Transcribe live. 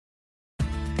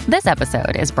This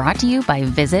episode is brought to you by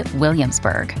Visit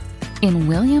Williamsburg. In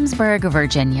Williamsburg,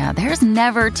 Virginia, there's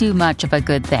never too much of a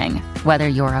good thing. Whether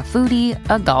you're a foodie,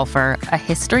 a golfer, a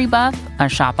history buff, a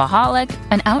shopaholic,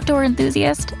 an outdoor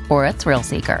enthusiast, or a thrill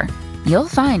seeker, you'll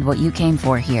find what you came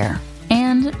for here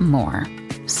and more.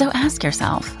 So ask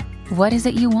yourself, what is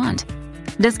it you want?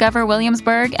 Discover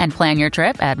Williamsburg and plan your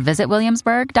trip at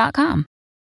visitwilliamsburg.com.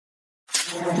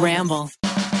 Ramble.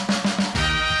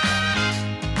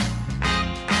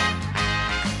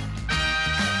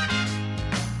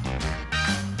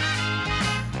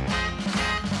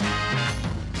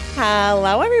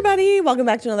 Hello, everybody. Welcome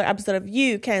back to another episode of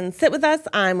You Can Sit With Us.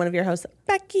 I'm one of your hosts,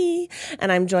 Becky,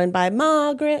 and I'm joined by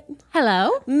Margaret.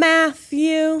 Hello.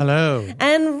 Matthew. Hello.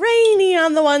 And Rainey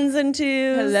on the ones and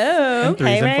twos. Hello. And threes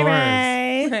Hey, and Ray, fours.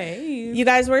 Ray. Hey. You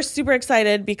guys were super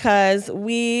excited because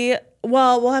we'll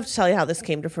have to tell you how this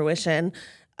came to fruition.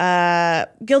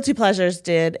 Guilty Pleasures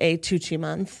did a Tucci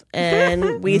month,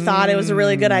 and we thought it was a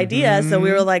really good idea, so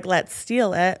we were like, let's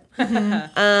steal it. But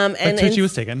Tucci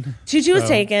was taken. Tucci was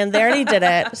taken. They already did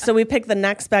it. So we picked the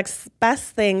next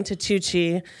best thing to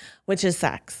Tucci, which is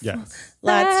sex. Yes.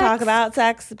 Let's talk about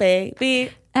sex, baby.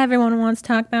 Everyone wants to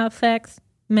talk about sex.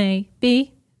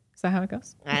 Maybe. Is that how it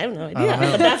goes? I have no idea,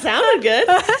 but that sounded good.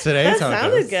 Today's That how it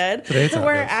sounded goes. good. Today's So how it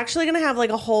we're goes. actually going to have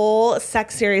like a whole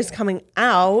sex series coming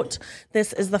out.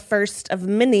 This is the first of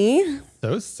many.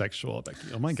 So sexual, Becky.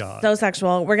 Oh my God. So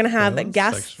sexual. We're going to have So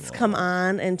guests sexual. come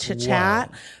on and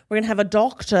chit-chat. Wow. We're going to have a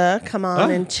doctor come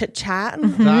on and chit-chat.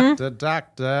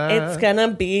 Doctor. It's going to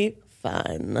be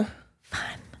fun.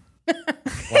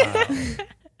 Wow.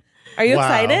 Are you Wow.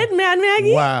 excited, Mad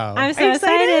Maggie? Wow. I'm so Are you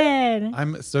excited? excited.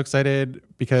 I'm so excited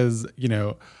because,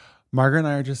 Margaret and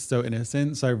I are just so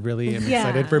innocent. So I really am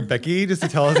excited for Becky just to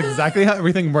tell us exactly how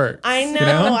everything works. I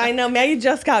know. Maggie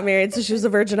just got married, so she was a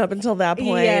virgin up until that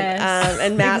point. Yes.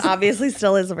 And Matt obviously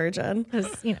still is a virgin. 'Cause,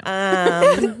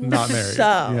 Not married. So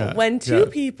Yeah. when two Yeah.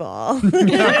 people,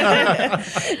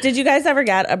 did you guys ever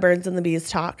get a birds and the bees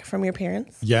talk from your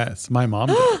parents? Yes, my mom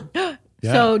did.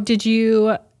 Yeah. So did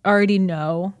you already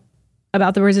know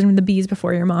about the birds and the bees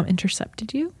before your mom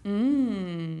intercepted you?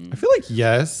 I feel like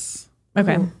yes.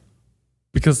 Okay.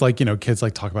 Because kids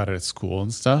talk about it at school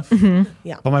and stuff. Mm-hmm.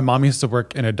 Yeah. But my mom used to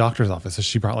work in a doctor's office, so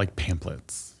she brought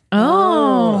pamphlets.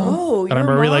 Oh. And I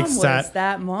remember we sat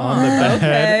that mom. on the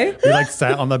bed. Okay. We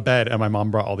sat on the bed, and my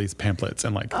mom brought all these pamphlets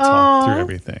and talked through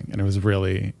everything, and it was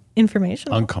really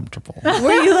Information. uncomfortable.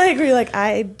 Were you like,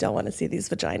 I don't want to see these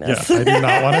vaginas? Yeah, I do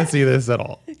not want to see this at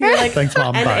all. You're like, Thanks,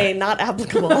 Mom. NA, Bye. not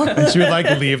applicable. And she would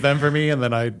leave them for me, and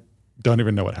then I don't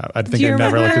even know what happened. I Do think you I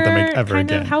never looked at them remember ever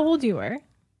kind of again. how old you were?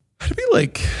 I'd be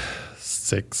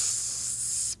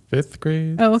 5th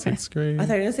grade. Oh, okay. 6th grade. I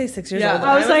thought you were going to say 6 years Yeah. old.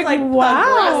 I was like,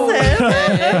 wow.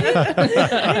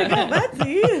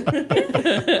 Betsy.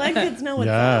 My kids know what's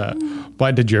Yeah. up.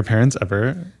 Why did your parents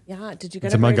ever Yeah. Did you get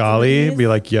to a birds and Magali bees? be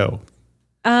like, yo?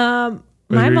 My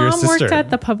Or your mom worked sister? at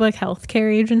the public health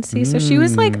care agency, so she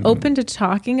was open to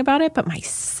talking about it. But my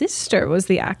sister was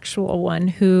the actual one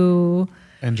who,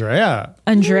 Andrea.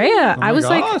 Andrea. Oh I my was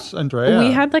gosh, Andrea.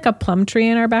 we had a plum tree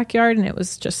in our backyard, and it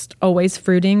was just always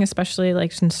fruiting, especially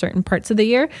in certain parts of the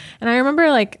year. And I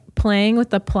remember playing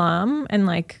with the plum and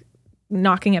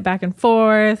knocking it back and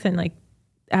forth, and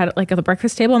at the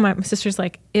breakfast table. And my sister's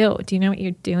like, "Ew, do you know what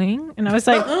you're doing?" And I was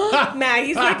like,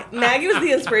 Maggie was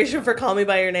the inspiration for Call Me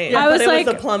By Your Name. I was but like,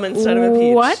 it was a plum instead of a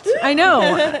peach. What? I know.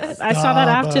 I saw that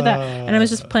after that, and I was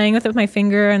just playing with it with my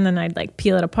finger, and then I'd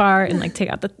peel it apart and take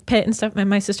out the pit and stuff. And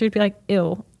my sister would be like,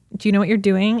 "Ew, do you know what you're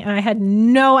doing?" And I had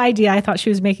no idea. I thought she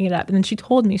was making it up, and then she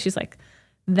told me, she's like,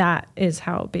 "That is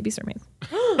how babies are made."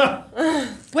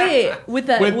 Wait, with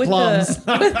plums.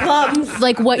 With plums.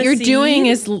 What The you're doing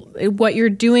is what you're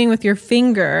doing with your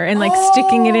finger and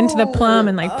sticking it into the plum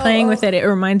and playing with it. It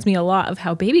reminds me a lot of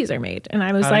how babies are made. And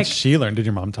I was How like, did she learn? Did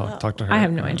your mom talk to her? I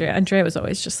have no idea. Andrea was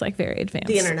always just very advanced.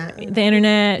 The internet. The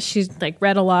internet. She's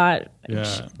read a lot.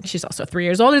 Yeah. She's also 3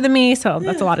 years older than me, so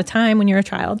that's a lot of time when you're a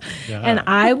child. Yeah. And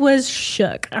I was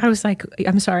shook. I was like,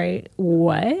 I'm sorry,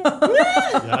 what?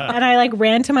 And I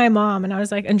ran to my mom and I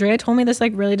was like, Andrea told me this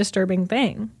really disturbing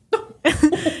thing.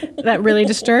 That really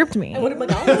disturbed me. What did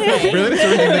Magali say? Really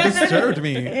disturbed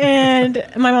me. And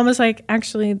my mom was like,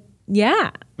 actually,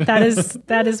 yeah, that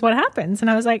is what happens. And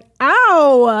I was like,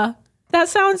 ow, that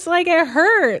sounds like it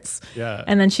hurts. Yeah.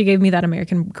 And then she gave me that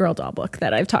American Girl doll book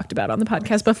that I've talked about on the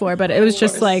podcast before, but it was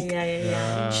just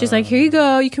she's like, here you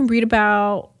go. You can read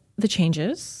about the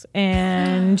changes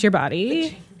and your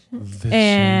body.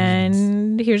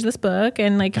 And here's this book.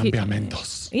 And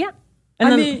Cambiamentos. yeah.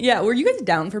 I mean, yeah. Were you guys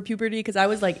down for puberty? Because I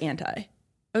was anti. I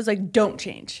was like, don't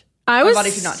change. I was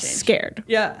body could not change. scared.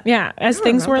 Yeah. Yeah, as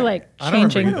things were like I don't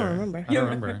changing. remember. I don't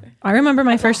remember. I remember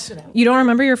my first. You don't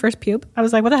remember your first pube? I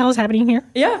was like, what the hell is happening here?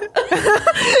 Yeah.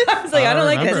 I was like, I don't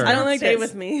like this. remember. I don't like Stay this.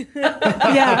 with me.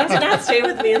 Yeah. Do not stay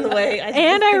with me in the way.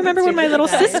 And I remember when my little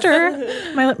sister,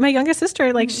 my youngest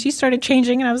sister, like she started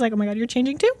changing, and I was like, oh my god, you're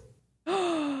changing too.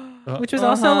 Which was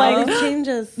also like,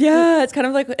 changes. Yeah, it's kind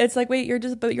of like wait,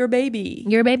 you're a baby.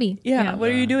 you're a baby. Yeah. What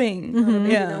are you doing?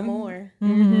 Yeah. No more.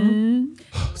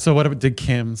 So what did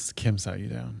Kim sat you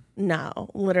down? No,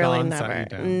 literally Dawn sat never. you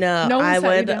down. No, No one I sat you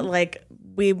would down? like.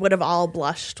 We would have all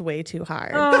blushed way too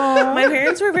hard. My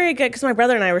parents were very good because my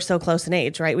brother and I were so close in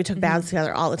age, right? We took baths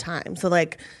together all the time. So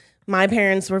like, my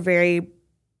parents were very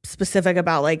specific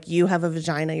about like, you have a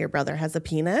vagina, your brother has a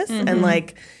penis, and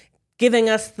like giving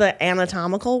us the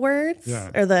anatomical words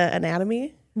or the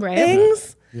anatomy Right.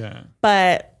 things. Yeah.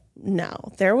 But no,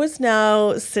 there was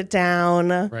no sit down,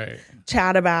 Right.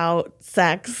 chat about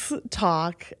sex,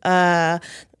 talk.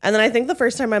 And then I think the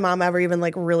first time my mom ever even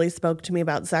like really spoke to me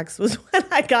about sex was when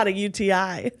I got a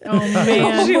UTI. Oh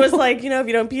man. She was like, if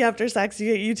you don't pee after sex,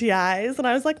 you get UTIs. And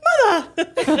I was like, Mother.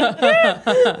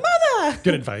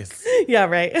 Good advice. Yeah,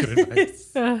 right. Good advice.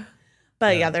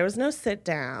 But yeah, there was no sit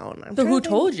down. So who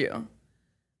told you?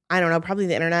 I don't know, probably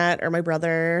the internet or my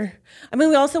brother. I mean,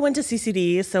 we also went to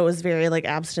CCD, so it was very like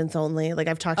abstinence only. Like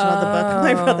I've talked about the book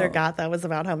my brother got that was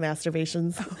about how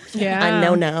masturbation's Yeah.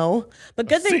 a no. But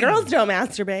good thing girls don't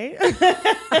masturbate. Good thing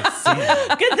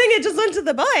it just went to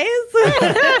the boys.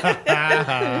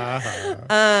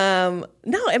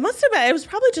 No, it must have been. It was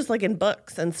probably just like in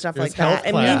books and stuff was like that, health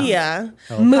and class. media,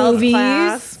 Movies. Health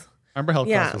class. Remember health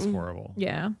Yeah. class was horrible.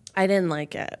 Yeah. I didn't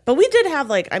like it, but we did have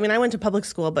like. I mean, I went to public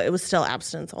school, but it was still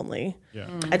abstinence only. Yeah.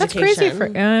 Education. That's crazy for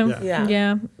Yeah.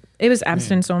 yeah. It was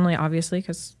abstinence only, obviously,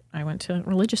 because I went to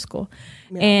religious school,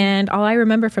 and all I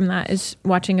remember from that is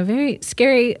watching a very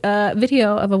scary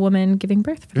video of a woman giving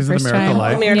birth for the Isn't first the Miracle time.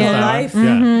 Life? Miracle Is that Life. one?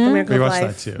 Yeah. The Miracle We of watched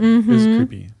Life. that too. It was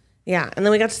creepy. Yeah, and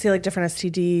then we got to see like different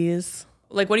STDs.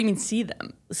 Like, what do you mean see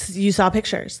them? You saw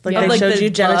pictures, like Yeah. they Like showed the you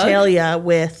genitalia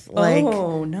with like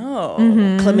Oh no.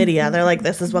 chlamydia. They're like,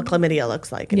 this is what chlamydia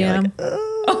looks like. And Yeah. you're like,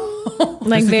 ugh.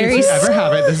 Like very If you ever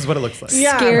have it, this is what it looks like.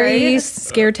 Yeah, scary, right?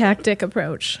 scare tactic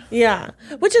approach. Yeah,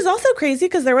 which is also crazy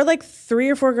because there were like 3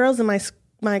 or 4 girls in my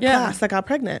class that got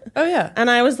pregnant. Oh yeah. And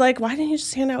I was like, why didn't you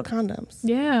just hand out condoms?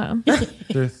 Yeah.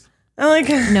 There's- I'm like,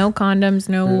 No condoms,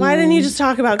 no. why didn't you just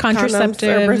talk about condoms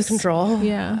or birth contraceptives? control?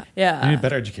 Yeah. You Yeah. need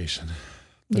better education.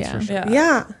 That's Yeah. for sure. Yeah.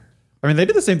 Yeah. I mean, they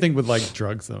did the same thing with like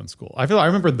drugs though in school. I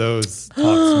remember those talks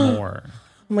more. Oh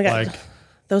my god, Like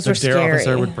those the were dare scary.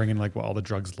 officer would bring in like what all the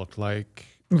drugs looked like.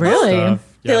 Really? Stuff.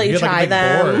 They let we you had, try a big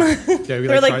them. board. Yeah, we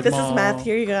They're like, tried this them is all. meth.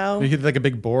 Here you go. You had like a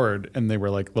big board, and they were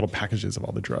like little packages of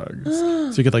all the drugs,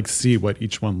 so you could like see what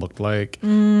each one looked like,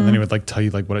 and then he would like tell you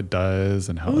like what it does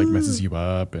and how it like messes you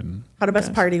up and How to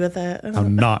best party with it. how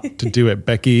not to do it,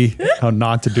 Becky. How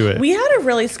not to do it. We had a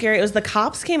really scary. It was the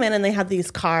cops came in and they had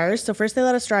these cars. So first they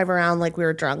let us drive around like we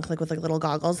were drunk, like with like little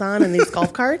goggles on and these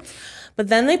golf carts. But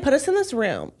then they put us in this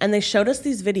room and they showed us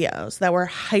these videos that were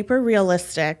hyper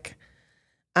realistic,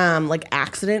 like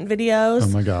accident videos. Oh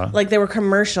my God. Like they were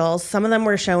commercials. Some of them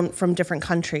were shown from different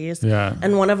countries. Yeah.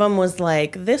 And one of them was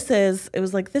like, this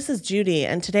is Judy.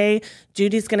 And today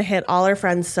Judy's going to hit all her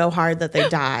friends so hard that they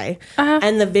die.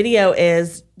 And the video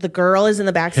is the girl is in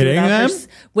the backseat Hitting them?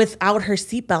 without her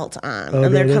seatbelt on.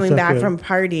 And they're coming back from a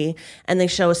party and they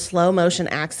show a slow motion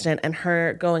accident and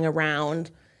her going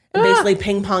around and basically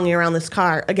ping ponging around this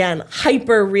car. Again,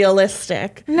 hyper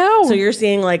realistic. No. So you're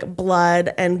seeing like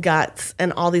blood and guts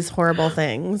and all these horrible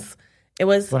things. It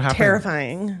was What happened?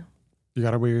 terrifying. You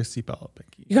gotta wear your seatbelt,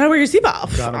 Becky. You gotta wear your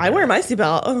seatbelt. Gotta I wear wear my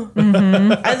seatbelt.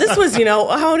 This was,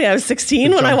 how old? I was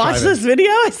 16 when I drunk watched driving. this video.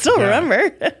 I still Yeah.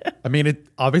 remember. I mean, it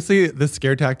obvly the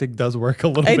scare tactic does work a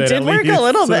little It bit. did at work a least.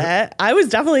 little bit. I was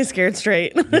definitely scared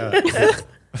straight. Yeah.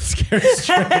 Scared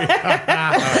straight.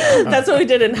 That's what we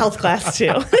did in health class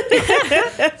too.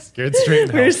 Scared straight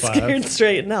in We were health class. scared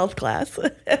straight in health class.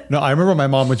 No, I remember my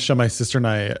mom would show my sister and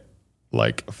I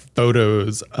like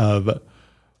photos of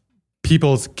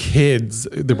people's kids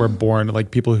that were born,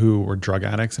 like people who were drug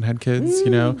addicts and had kids,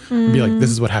 and be like, this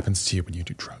is what happens to you when you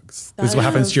do drugs. This is what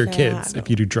happens to your kids if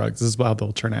you do drugs. This is how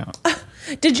they'll turn out.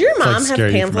 Did your mom have scary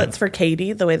for me. pamphlets for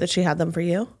Katie the way that she had them for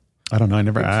you? I don't know. I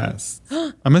never asked.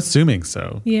 I'm assuming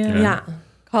so. Yeah.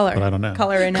 Call her. But I don't know. Call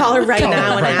her right now. Call her right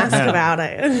now and right ask now. about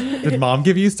it. Did mom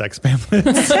give you sex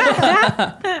pamphlets?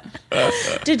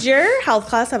 Did your health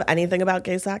class have anything about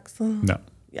gay sex? No.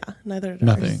 Yeah, neither did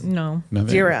Nothing. ours. No. Nothing.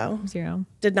 Zero.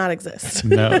 Did not exist.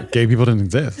 No, gay people didn't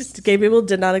exist. Gay people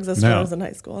did not exist when No. I was in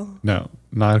high school. No,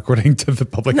 not according to the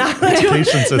public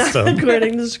education system.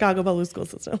 According to the Chicago public school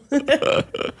system.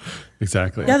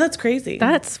 Exactly. Yeah, that's crazy.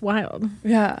 That's wild.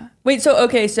 Yeah. Wait,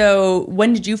 so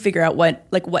when did you figure out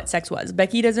what sex was?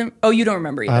 Becky doesn't. Oh, you don't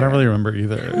remember either. I don't really remember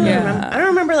either. I don't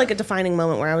remember like a defining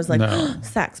moment where I was like, No.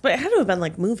 sex, but it had to have been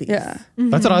like movies. Yeah.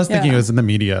 That's what I was thinking. Yeah. It was in the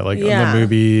media, like Yeah. the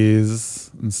movies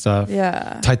and stuff.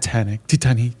 Yeah. Titanic.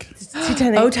 Titanic.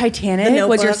 Oh, Titanic The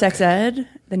was your Notebook. sex ed?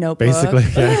 The Notebook. Basically,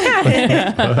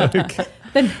 yeah.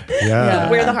 Yeah.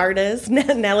 Where the Heart Is.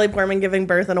 Natalie Portman giving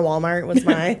birth in a Walmart was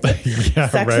my Yeah,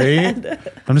 sex right.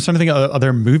 ed. I'm just trying to think of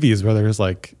other movies where there's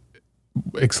like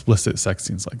explicit sex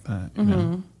scenes like that. You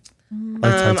know?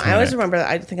 Like I always Titanic. remember,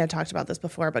 I think I talked about this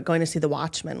before, but going to see The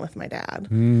Watchmen with my dad.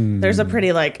 There's a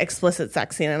pretty like explicit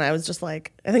sex scene, and I was just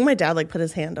like, I think my dad like put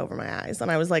his hand over my eyes, and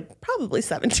I was like probably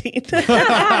 17. But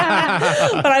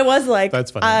I was like,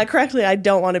 That's funny. correctly, I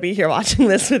don't want to be here watching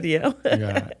this with you.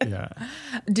 Yeah.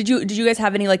 Did you guys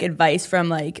have any like advice from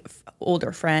like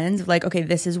older friends? Like, okay,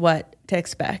 this is what to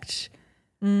expect.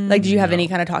 Like, did you have any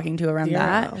kind of talking to around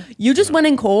that? You just went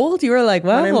in cold. You were like,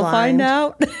 well, Went in we'll find blind.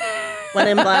 out. Went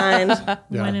in blind.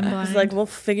 When in blind. It's like, we'll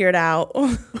figure it out.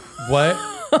 What?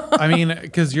 I mean,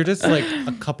 because you're just like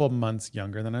a couple months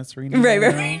younger than us, Serena.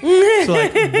 Right. So,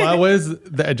 like, what was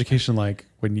the education like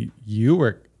when you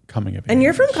were coming of age? And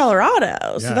you're from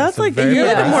Colorado, so Yeah, that's so like very you're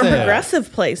like a more progressive.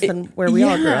 progressive place than where we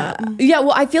all grew up. Yeah,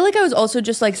 well, I feel like I was also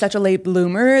just like such a late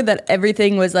bloomer that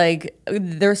everything was like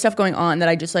there was stuff going on that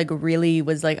I just like really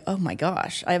was like, oh my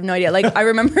gosh, I have no idea. Like I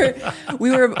remember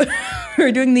we were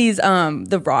doing these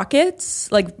the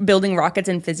rockets, like building rockets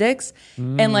in physics,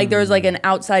 and like there was like an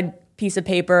outside piece of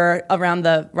paper around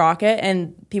the rocket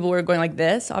and people were going like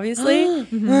this, obviously.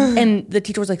 And the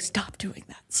teacher was like, stop doing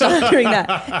that. Stop doing that.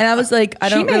 And I was like, I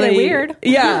don't made it really weird.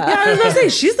 Yeah. I was gonna say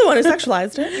she's the one who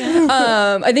sexualized it.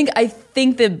 Yeah. I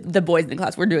think the boys in the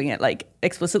class were doing it like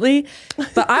explicitly,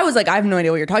 but I was like, I have no idea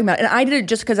what you're talking about, and I did it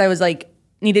just because I was like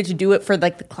needed to do it for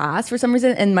like the class for some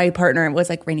reason, and my partner was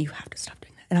like, Rainey, you have to stop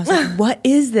doing that, and I was like, what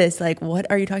is this? Like, what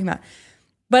are you talking about?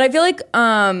 But I feel like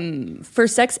for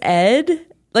sex ed,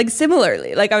 like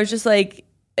similarly, like I was just like.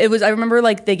 It was. I remember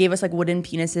like they gave us like wooden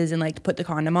penises and like to put the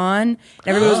condom on. And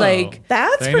everybody was like,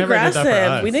 That's They never did that for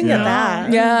progressive. us. We didn't get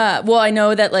that. "Yeah." Well, I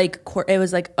know that like it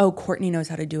was like, "Oh, Courtney knows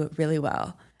how to do it really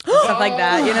well." Stuff like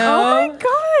that, you know. Oh my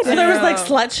god! So there was like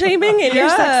slut shaming in your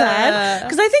sex ed,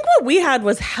 because I think what we had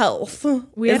was health. had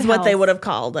Is what they health. would have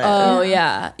called it. Oh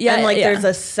yeah, yeah. and like yeah. there's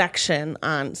a section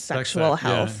on sexual ed, yeah.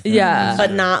 health, Yeah.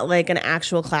 but not like an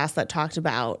actual class that talked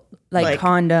about like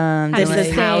condoms. This and, is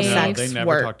like, how No, sex they never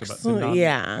works. talked about condoms.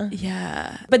 Yeah.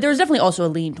 Yeah, but there was definitely also a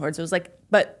lean towards it. It was like,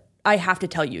 but I have to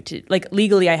tell you to like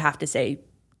legally, I have to say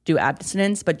do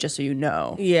abstinence, but just so you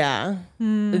know, Yeah.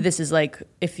 this is like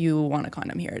if you want a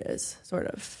condom, here it is, sort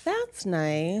of. That's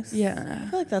nice. Yeah, I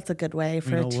feel like that's a good way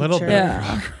for I a mean, teacher. a little bit.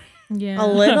 yeah, Yeah. A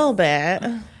little bit.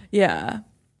 yeah.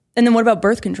 And then what about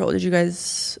birth control? Did you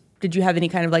have any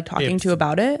kind of like talking to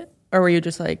about it, or were you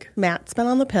just like, Matt's been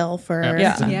on the pill for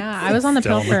yeah, Yeah, I was on the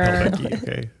pill Still for on the pill, Becky,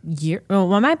 okay. year. Well,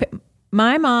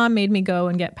 my mom made me go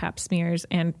and get pap smears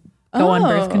and go on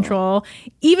birth control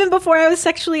even before I was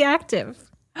sexually active.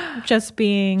 Just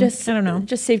being, I don't know,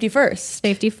 just safety first.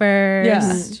 safety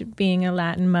first. Being a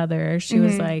Latin mother, she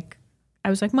was like, I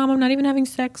was like, Mom, I'm not even having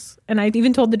sex, and I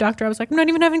even told the doctor I was like, I'm not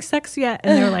even having sex yet,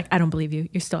 and they were like, I don't believe you.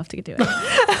 You still have to do it.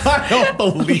 I don't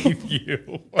believe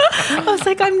you. I was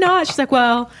like, I'm not. She's like,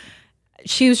 well.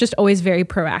 She was just always very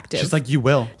proactive. She's like, you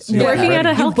will. So Working at a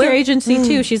ready. healthcare agency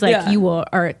too. She's like, Yeah. you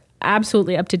are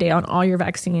absolutely up to date on all your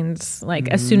vaccines. Like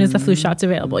as soon as the flu shot's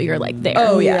available, you're like there.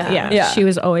 Oh, yeah. yeah. Yeah. She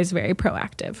was always very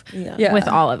proactive Yeah. with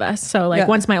all of us. So like Yeah.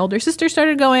 once my older sister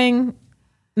started going,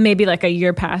 maybe like a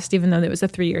year passed, even though there was a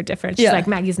 3-year difference. She's Yeah. like,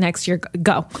 Maggie's next year,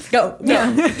 go. Go.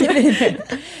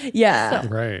 Yeah.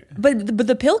 Right. But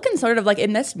the pill can sort of like it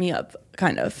messed me up,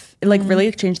 kind of. It like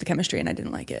really changed the chemistry, and I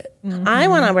didn't like it. I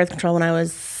went on birth control when I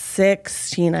was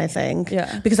 16, I think.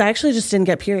 Yeah. Because I actually just didn't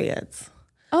get periods.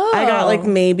 Oh, I got like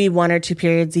maybe 1 or 2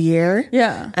 periods a year.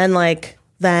 Yeah. And like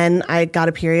then I got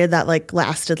a period that like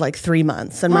lasted like 3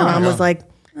 months. And my mom was like,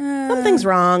 something's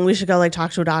wrong. We should go like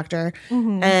talk to a doctor.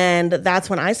 And that's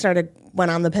when I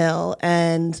went on the pill.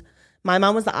 And my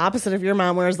mom was the opposite of your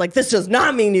mom, where it was like, this does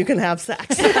not mean you can have sex.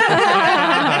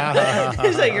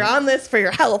 It's like, you're on this for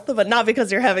your health, but not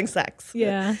because you're having sex.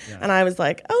 Yeah. And I was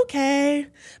like, okay.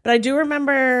 But I do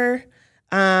remember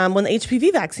when the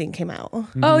HPV vaccine came out,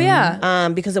 Oh yeah.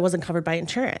 because it wasn't covered by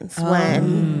insurance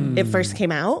when it first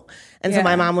came out. And so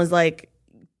my mom was like,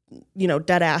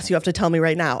 dead ass, you have to tell me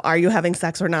right now, are you having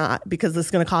sex or not? Because this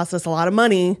is going to cost us a lot of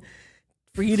money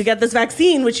for you to get this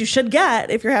vaccine, which you should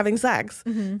get if you're having sex.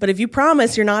 But if you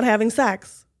promise you're not having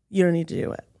sex, you don't need to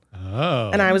do it. Oh.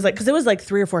 And I was like, because it was like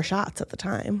 3 or 4 shots at the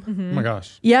time. Oh my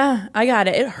gosh. Yeah, I got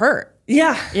it. It hurt.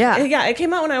 Yeah. Yeah. It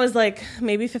came out when I was like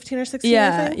maybe 15 or 16. I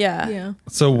Yeah, think. yeah.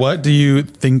 So what do you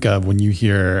think of when you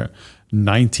hear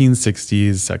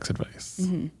 1960s sex advice?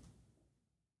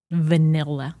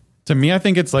 Vanilla. To me, I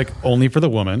think it's like only for the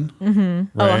woman.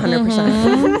 Right?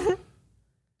 100%.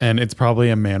 And it's probably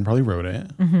a man probably wrote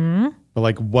it. But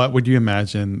like, what would you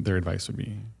imagine their advice would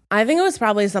be? I think it was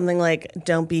probably something like,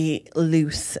 don't be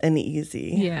loose and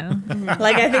easy. Yeah.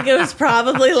 Like, I think it was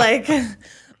probably like,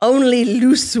 only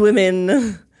loose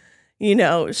women,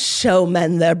 show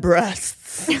men their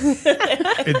breasts. Do you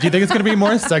think it's going to be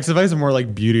more sex advice or more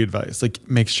like beauty advice? Like,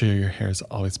 make sure your hair is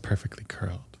always perfectly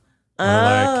curled. Or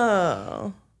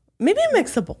Oh. Maybe a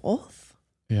mix of both.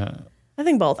 yeah. I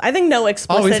think both. I think no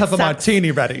explicit Always have a sex. martini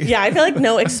ready. Yeah, I feel like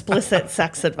no explicit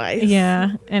sex advice.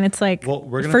 Yeah. And it's like Well,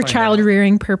 we're gonna for find child out.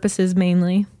 rearing purposes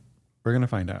mainly. We're going to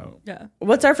find out. Yeah.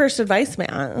 What's our first advice,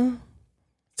 Matt?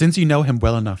 Since you know him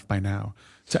well enough by now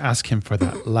to ask him for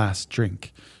that last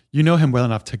drink, you know him well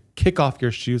enough to kick off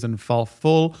your shoes and fall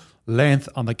full length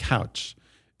on the couch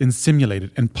in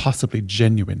simulated and possibly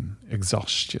genuine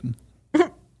exhaustion.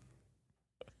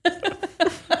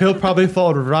 He'll probably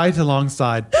fall right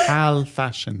alongside pal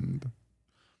fashioned.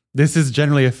 This is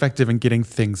generally effective in getting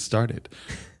things started,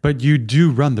 but you do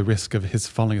run the risk of his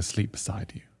falling asleep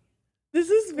beside you. This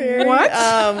is very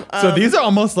So these are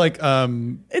almost like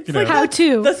it's you know, like How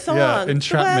to. the song, Yeah, the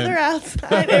entrapment. weather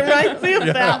outside. It reminds me of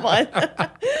that one.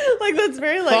 Like that's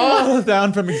very like fall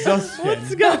down from exhaustion.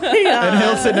 what's going on? And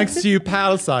he'll sit next to you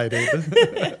pal sided.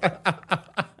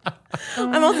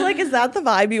 I'm also like, is that the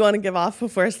vibe you want to give off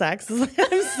before sex? It's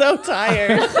like, I'm so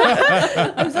tired.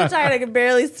 I'm so tired I can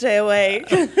barely stay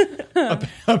awake.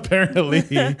 Apparently.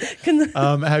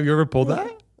 Have you ever pulled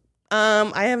that?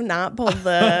 I have not pulled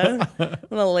the. I'm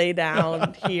gonna lay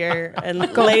down here and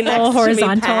lay next full to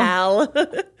horizontal. me, pal.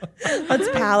 Let's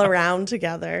pal around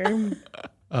together.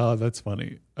 Oh, that's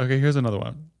funny. Okay, here's another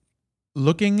one.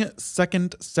 Looking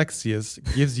second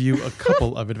sexiest gives you a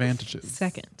couple of advantages.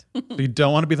 Second. So you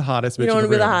don't want to be the hottest bitch You don't in wanna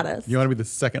be the room. hottest. You want to be the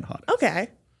second hottest. Okay,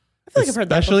 I feel like I've heard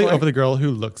that Especially before. over the girl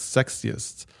who looks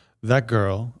sexiest. That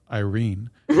girl, Irene,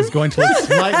 is going to look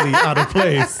slightly out of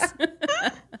place.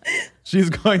 She's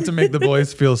going to make the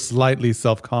boys feel slightly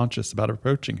self-conscious about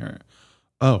approaching her.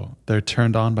 Oh, they're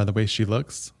turned on by the way she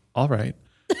looks? All right.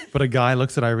 But a guy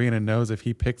looks at Irene and knows if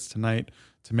he picks tonight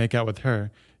to make out with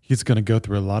her, he's going to go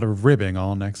through a lot of ribbing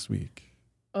all next week.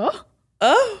 Oh,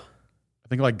 I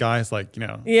think like guys like,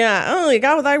 yeah. I only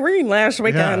got with Irene last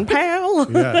weekend, pal.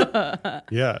 yeah.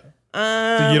 Yeah.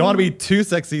 So you don't want to be too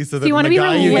sexy so that you wanna the be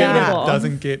guy you get relatable.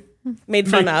 doesn't get Made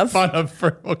fun made of. fun of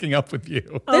for hooking up with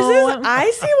you.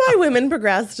 I see why women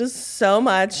progress just so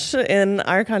much in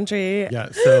our country. Yeah.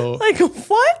 So Like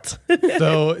what?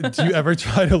 so do you ever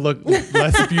try to look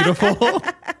less beautiful?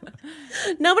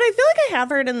 No, but I feel like I have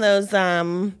heard in those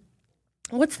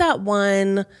what's that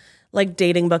one like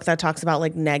dating book that talks about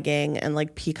like negging and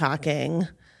like peacocking?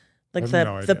 Like I have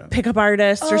no the idea. pickup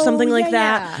artist or something like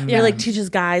that. yeah. It like teaches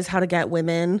guys how to get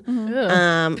women.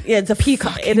 Yeah, it's a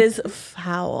peacock. It is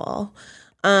foul.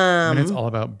 And it's all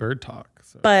about bird talk.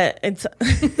 So. But it's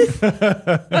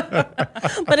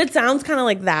but it sounds kind of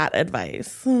like that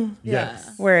advice.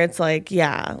 Yes. Where it's like,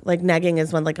 yeah, like negging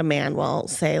is when like a man will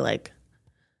say like,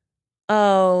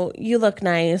 "Oh, you look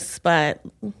nice, but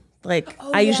like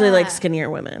I usually like skinnier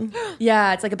women."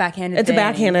 Yeah, it's like a backhanded It's a thing.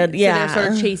 backhanded, yeah. So they're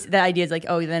sort of chase, the idea is like,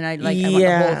 oh, then I want the whole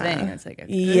Yeah. thing. It's like,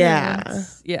 okay. Yeah.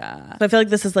 Yeah. So I feel like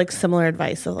this is like similar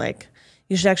advice of like,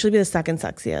 you should actually be the second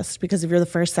sexiest because if you're the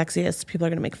first sexiest, people are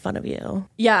going to make fun of you.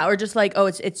 Yeah, or just like, oh,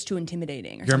 it's too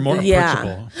intimidating. Or You're something. more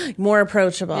approachable. Yeah. More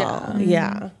approachable.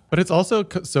 Yeah. But it's also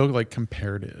so like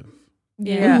comparative.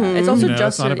 Yeah. It's also It's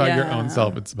just not about your yeah. own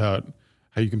self. It's about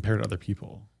how you compare to other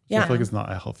people. So I Yeah. feel like it's not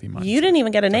a healthy mindset. You didn't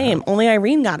even get a name. Only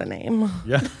Irene got a name.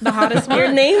 Yeah. The hottest one. You're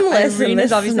nameless. in Irene this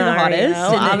is obviously the scenario. hottest.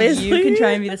 And then Obviously, you can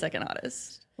try and be the second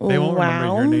hottest. They won't remember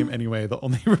your name anyway. They'll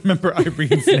only remember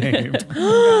Irene's name.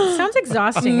 Sounds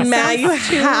exhausting. It Matt, you sounds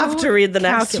too have to read the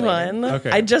next calculated. one. Okay.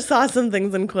 I just saw some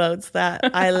things in quotes that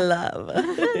I love.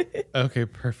 Okay,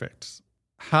 perfect.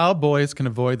 How boys can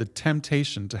avoid the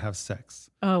temptation to have sex.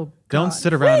 Oh, Don't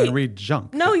sit around and read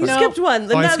junk. No, you skipped one.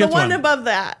 The, Oh, I the skipped one one. above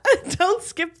that. Don't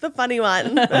skip the funny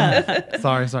one.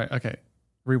 Sorry. Okay.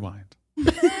 Rewind.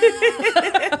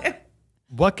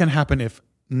 What can happen if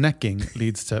necking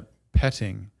leads to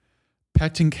petting?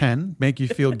 Petting can make you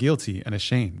feel guilty and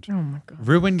ashamed. Oh my God.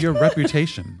 Ruin your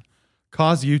reputation.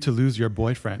 cause you to lose your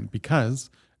boyfriend because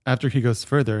after he goes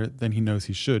further than he knows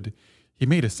he should, he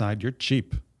may decide you're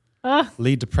cheap.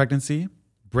 Lead to pregnancy,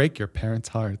 break your parents'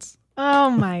 hearts. Oh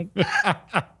my.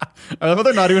 I love how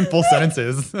they're not even full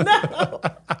sentences.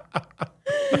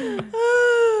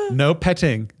 No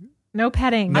petting. No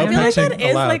petting. No I feel like petting that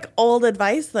is allowed. like old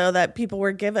advice though that people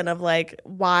were given of like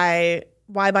why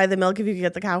buy the milk if you can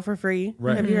get the cow for free?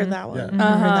 Right. Have you heard that one? Yeah.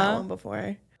 I've heard that one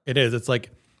before. It is. It's like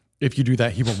if you do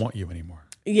that, he won't want you anymore.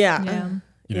 Yeah. Yeah.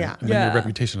 You know? Yeah. And then your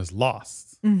reputation is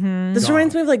lost. This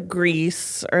reminds me of like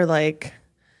Greece or like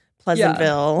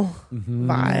Pleasantville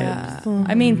vibes.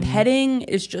 I mean, petting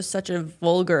is just such a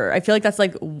vulgar. I feel like that's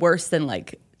like worse than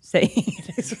like saying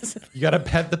it. You gotta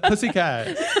pet the pussycat.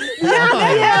 No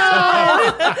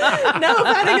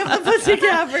petting of the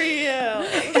pussycat for you.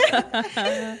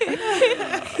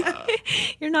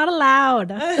 You're not allowed.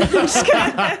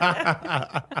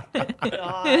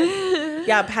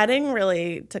 Yeah, petting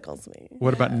really tickles me.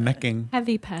 What about necking?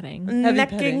 Heavy petting.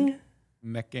 Necking.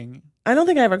 Necking. I don't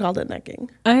think I ever called it necking.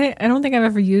 I don't think I've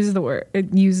ever used the word.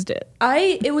 Used it.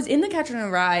 It was in the Catcher in the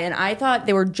Rye, and I thought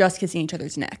they were just kissing each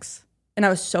other's necks, and I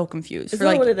was so confused for that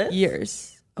like what it is?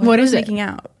 years. What I is was it? making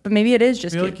out? But maybe it is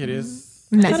just. I feel like it is.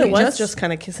 I thought it Necking. was just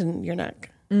kind of kissing your neck.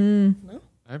 I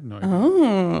have no idea.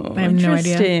 Oh, I have no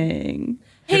idea. interesting.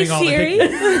 Hey Hitting all the Siri.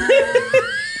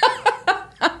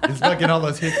 He's fucking all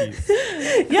those hickeys.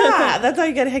 Yeah, that's how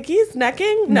you get hickeys?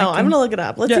 Necking? No, I'm going to look it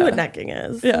up. Let's see Yeah. what necking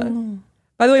is. Yeah.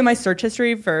 By the way, my search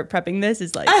history for prepping this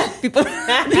is like people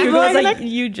are like,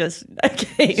 you just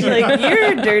okay. Like,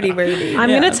 you're a dirty birdie. I'm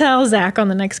gonna tell Zach on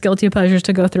the next Guilty Pleasures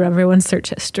to go through everyone's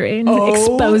search history and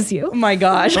expose you. Oh my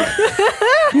gosh.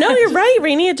 No, you're right,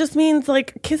 Rainey. It just means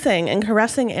like kissing and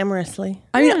caressing amorously.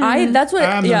 I mean, that's what.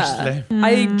 Amorously.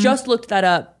 I just looked that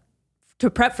up to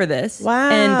prep for this.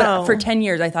 Wow. But for 10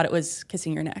 years, I thought it was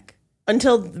kissing your neck.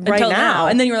 Until now.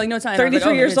 And then you were like, no, it's not. And I was 33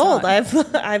 like, oh, years maybe old. it's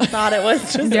not. I've thought it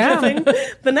was just Yeah. kissing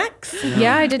the necks.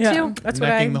 Yeah, I did too. That's what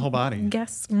I Necking the whole body.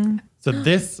 guess. So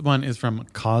this one is from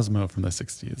Cosmo from the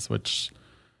 60s, which,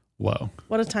 whoa.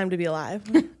 What a time to be alive.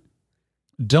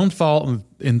 Don't fall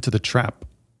into the trap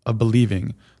of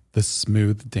believing the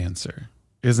smooth dancer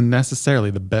isn't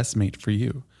necessarily the best mate for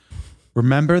you.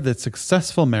 Remember that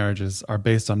successful marriages are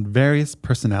based on various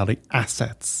personality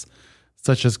assets,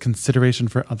 such as consideration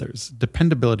for others,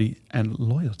 dependability, and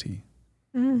loyalty.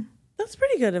 That's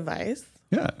pretty good advice.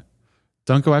 Yeah.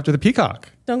 Don't go after the peacock.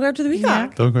 Don't go after the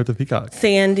peacock. Don't go after the peacock.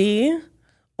 Sandy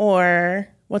or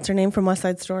what's her name from West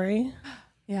Side Story?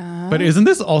 Yeah. But isn't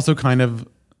this also kind of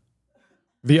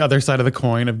the other side of the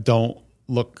coin of don't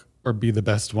look or be the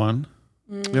best one?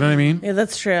 You know what I mean? Yeah,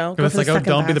 that's true. Go Because it's for like, the oh, second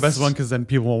don't be the best one because then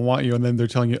people won't want you. And then they're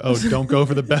telling you, oh, don't go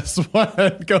for the best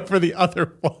one. Go for the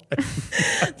other one.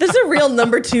 There's a real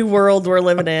number 2 world we're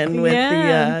living in with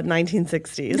Yeah. the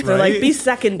 1960s. They're like, Right? be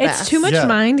second best. It's too much Yeah.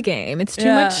 mind game. It's too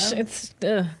Yeah. much. It's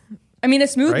I mean, a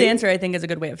smooth Right? dancer, I think, is a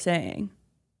good way of saying.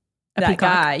 That peacock.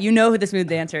 guy. You know who the smooth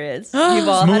dancer is. You've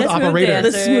all Smooth had a smooth operator.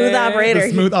 dancer. The smooth operator. The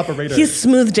smooth operator. He's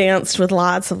smooth danced with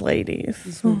lots of ladies.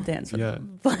 Smooth dancer. Yeah.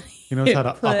 Plenty. He knows how to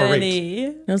operate.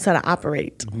 Plenty. Knows how to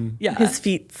operate. Yeah. His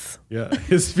feet. Yeah.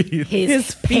 His feet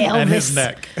His feet. and his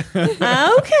neck.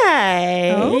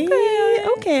 Okay.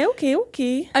 Okay.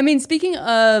 Okay. I mean, speaking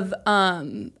of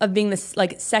being this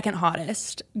like second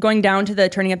hottest, going down to the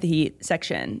turning up the heat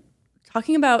section,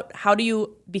 talking about how do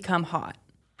you become hot?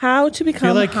 How to I feel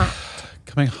become like hot.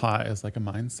 coming hot is like a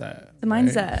mindset. The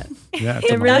mindset. Yeah.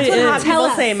 It's a really mindset. That's what hot Tell people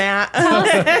us. say, Matt.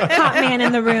 hot man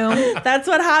in the room. That's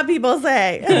what hot people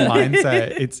say.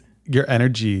 Mindset. It's your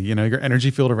energy, you know, your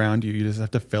energy field around you. You just have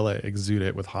to fill it, exude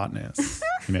it with hotness,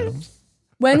 you know?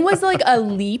 When was like a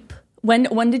leap? When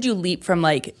did you leap from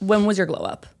like, when was your glow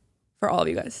up for all of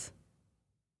you guys?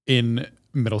 In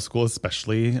middle school,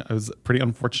 especially, I was pretty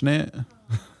unfortunate.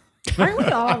 Aren't we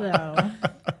all though?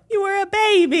 You were a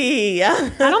baby. I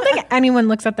don't think anyone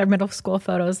looks at their middle school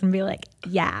photos and be like,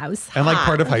 "Yeah, I was." And like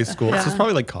part of high school. So it's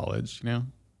probably like college, you know?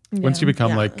 Once you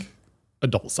become like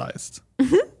adult sized.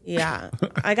 Yeah.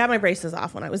 I got my braces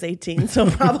off when I was 18, so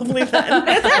probably then.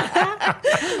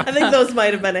 I think those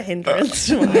might have been a hindrance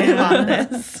to my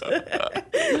hotness.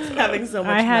 Having so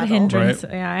much I had metal. hindrance.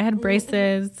 Right. Yeah, I had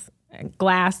braces,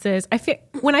 glasses. I feel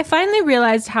when I finally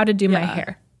realized how to do my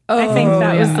hair. I think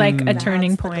that was like a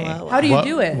turning That's the point. glow. How do you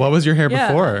do it? What was your hair Yeah.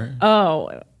 before?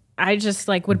 Oh, I just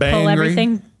like would pull Bangry?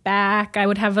 everything back. I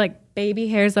would have like baby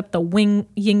hairs up the wing,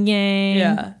 yin yang.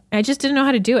 Yeah. I just didn't know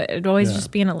how to do it. It'd always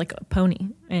just be in like a pony,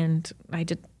 and I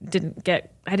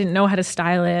didn't know how to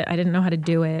style it. I didn't know how to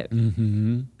do it.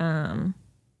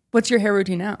 What's your hair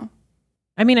routine now?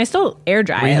 I mean, I still air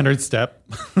dry. 300 step.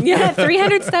 Yeah,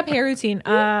 300 step hair routine.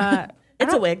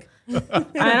 It's a wig.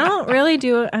 I don't really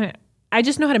do it. I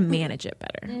just know how to manage it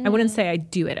better. I wouldn't say I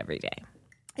do it every day.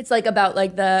 It's like about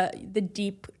like the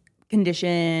deep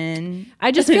condition.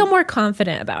 I just feel more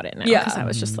confident about it now Yeah. because I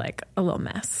was just like a little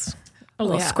mess, a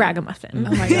little yeah. scragamuffin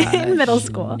Oh my gosh. in middle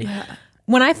school. Yeah.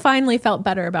 When I finally felt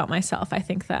better about myself, I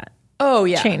think that Oh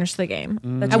yeah. changed the game.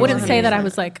 That's I wouldn't say that I 100%.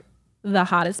 was like the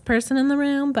hottest person in the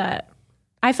room, but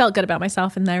I felt good about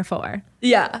myself, and therefore,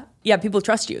 Yeah. Yeah. People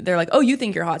trust you. They're like, oh, you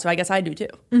think you're hot, so I guess I do too.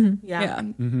 Yeah.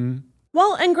 Yeah.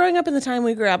 Well, and growing up in the time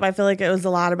we grew up, I feel like it was a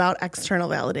lot about external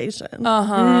validation.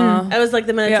 It was like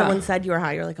the minute Yeah. someone said you were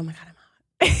hot, you're like, oh my God,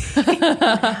 I'm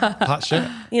hot. Hot shit.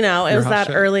 You know, it was hot that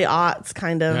shit. early aughts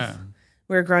kind of. Yeah.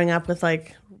 We were growing up with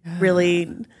like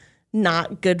really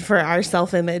not good for our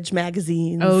self-image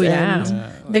magazines. oh yeah, and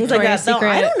things like Victoria's that. Though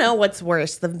I Secret. don't know what's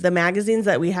worse, the magazines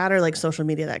that we had or like social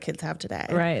media that kids have today.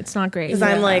 Right, it's not great. Because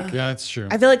I'm like, Yeah, it's true.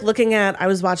 I feel like I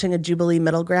was watching a Jubilee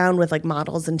Middle Ground with like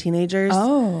models and teenagers.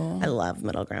 Oh. I love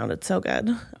Middle Ground. It's so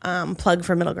good. Plug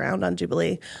for Middle Ground on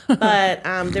Jubilee. But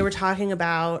they were talking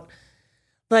about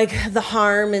like the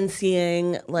harm in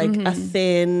seeing like a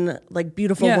thin, like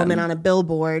beautiful Yeah. woman on a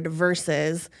billboard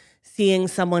versus seeing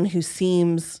someone who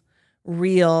seems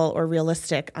real or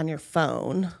realistic on your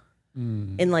phone.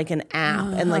 In like an app,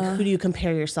 and like who do you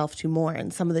compare yourself to more?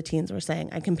 And some of the teens were saying,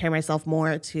 I compare myself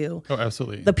more to Oh,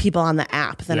 absolutely. the people on the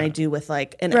app than I Yeah. do with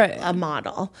like Right. a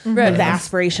model. Right. Like, the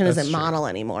aspiration that's isn't true. model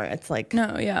anymore. It's like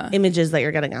No. Yeah. images that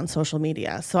you're getting on social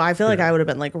media. So I feel like I would have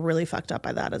been like really fucked up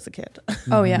by that as a kid.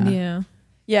 Oh yeah. yeah.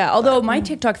 Yeah. Although my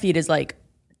TikTok feed is like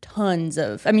tons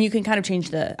of. I mean, you can kind of change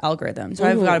the algorithm. So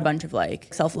I've got a bunch of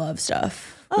like self-love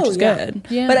stuff, which is yeah. good.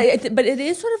 Yeah. But it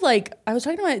is sort of like I was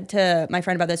talking to my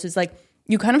friend about this. It's like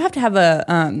you kind of have to have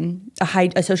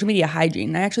a social media hygiene.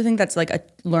 And I actually think that's like a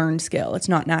learned skill. It's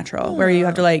not natural, where you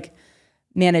have to like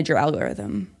manage your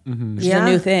algorithm, which is Yeah. a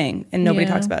new thing, and nobody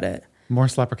Yeah. talks about it. More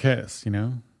slap or kiss, you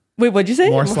know? Wait, what'd you say?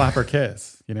 More slap or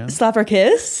kiss, you know? Slap or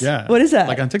kiss? Yeah. What is that?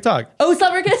 Like on TikTok. Oh,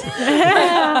 slap or kiss.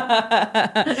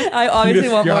 I obviously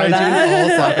want Your more of hygiene that.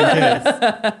 is all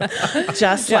slap and kiss.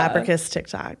 Just slap or kiss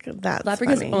TikTok. That's Slap or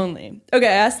kiss funny. only. Okay,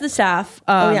 I asked the staff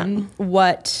yeah.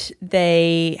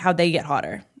 how they get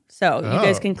hotter. So you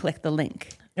guys Oh. can click the link.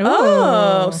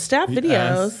 Oh, staff You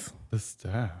videos asked the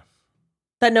staff.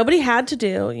 that nobody had to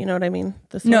do. You know what I mean?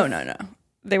 This No. was-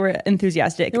 They were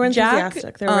enthusiastic. They were Jack,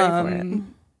 enthusiastic. They were ready for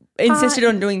it. insisted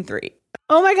on doing 3.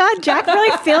 Oh my God, Jack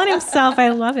really feeling himself. I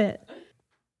love it.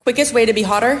 Quickest way to be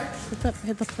hotter?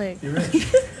 Hit the play.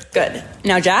 Good.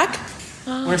 Now, Jack?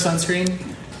 Wear sunscreen.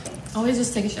 Always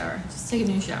just take a shower. Just take a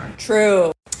new shower.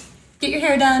 True. Get your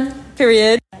hair done.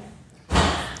 Period.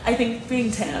 I think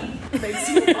being tan.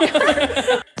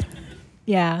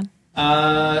 Yeah.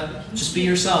 Just be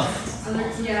yourself.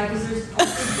 Yeah, because there's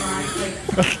also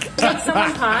Make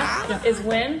someone hot is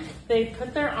when they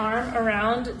put their arm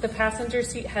around the passenger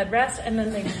seat headrest and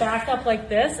then they back up like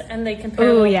this and they can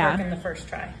parallel yeah. park in the first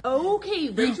try. Okay,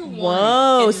 Rachel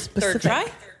Whoa, won. specific. Third try?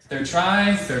 Third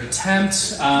try, third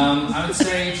attempt. I would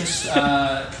say just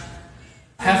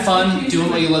have fun doing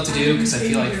what you love to do, because I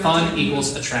feel like fun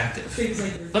equals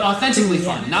attractive. But authentically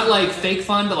fun. Not like fake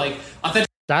fun, but like authentic.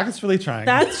 Jack is really trying.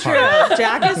 That's true.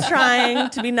 Jack is trying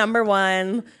to be number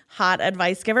one hot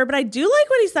advice giver, but I do like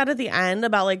what he said at the end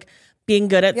about like being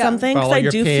good at something, because Follow I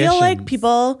your do feel like passions.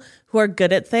 people who are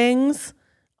good at things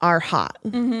are hot.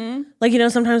 Like, you know,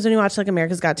 sometimes when you watch like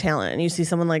America's Got Talent and you see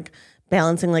someone like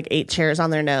balancing like 8 chairs on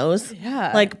their nose,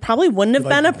 like probably wouldn't have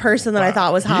been a person that I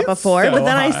thought was hot He's before, so but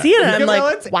then I hot. see it and You I'm can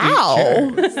like,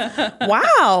 balance 8 wow,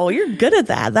 wow, you're good at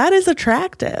that. That is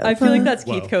attractive. I feel like that's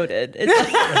Keith coded.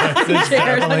 It's like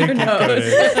chairs on your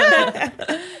nose.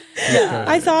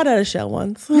 I saw it at a show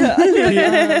once.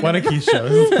 One of Keith's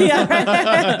shows.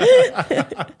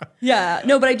 Yeah,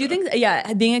 no, but I do think,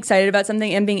 being excited about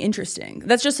something and being interesting.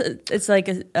 That's just, it's like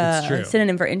true. a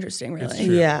synonym for interesting, really.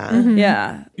 true. Yeah.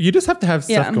 Yeah. You just have to have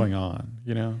stuff Yeah. going on,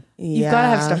 you know? You've got to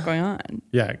have stuff going on.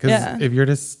 Yeah, because Yeah. if you're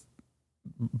just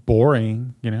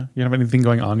boring, you know, you don't have anything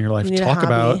going on in your life You to need a talk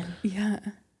about, hobby. Yeah.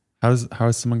 how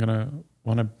is someone gonna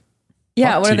want to?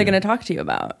 Yeah, Talk what to are they you. going to talk to you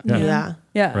about? Yeah.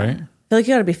 Yeah. Right? I feel like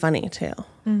you got to be funny too.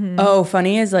 Oh,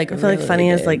 funny is like I feel like funny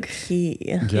is like key.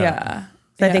 Yeah.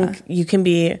 So I think you can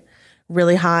be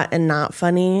really hot and not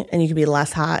funny, and you can be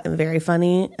less hot and very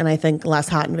funny. And I think less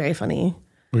hot and very funny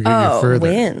We get you further.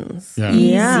 wins. Yeah.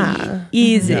 Yeah.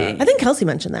 Easy. Yeah. I think Kelsey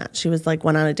mentioned that. She was like,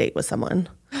 went on a date with someone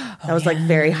that was like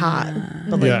very hot,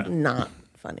 but like Yeah. not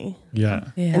funny. Yeah.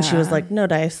 And she was like, no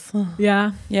dice.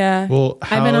 Yeah. Yeah. Well,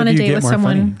 how I've been on do a you date get with more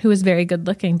someone funny? who was very good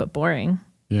looking but boring.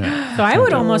 Yeah. So I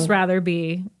would almost rather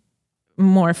be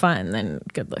more fun than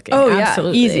good looking. Oh,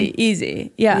 Absolutely. yeah.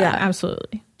 Easy. Yeah. Yeah.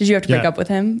 Absolutely. Did you have to break Yeah. up with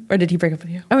him, or did he break up with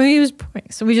you? I mean, he was boring,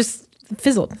 so we just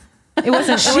fizzled. It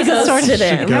wasn't sort ghosted of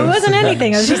him. It wasn't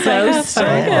anything. I was just like, oh, So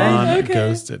fine.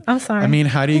 ghosted. I'm sorry. I mean,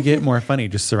 how do you get more funny?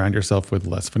 Just surround yourself with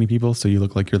less funny people so you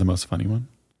look like you're the most funny one.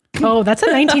 Oh, that's a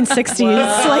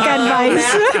 1960s like advice.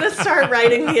 Matt's gonna start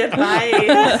writing the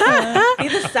advice. Be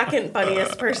the second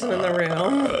funniest person in the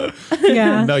room.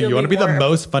 Yeah. No, you You'll want to be be the more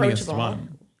most funniest approachable.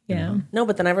 one. Yeah. No,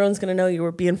 but then everyone's gonna know you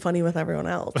were being funny with everyone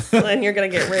else, and you're gonna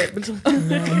get ripped.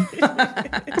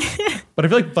 But I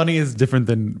feel like funny is different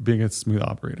than being a smooth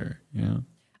operator. You know?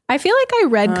 I feel like I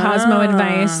read Cosmo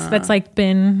advice that's like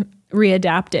been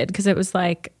readapted because it was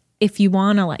like, if you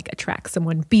want to like attract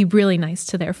someone, be really nice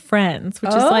to their friends,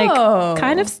 which is like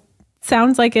kind of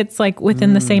sounds like it's like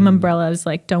within the same umbrella as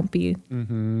like, don't be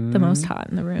the most hot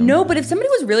in the room. No, but if somebody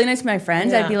was really nice to my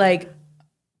friends, I'd be like,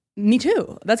 me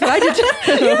too. That's what I did too.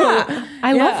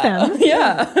 I love them.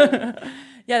 Yeah.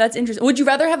 Yeah, that's interesting. Would you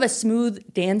rather have a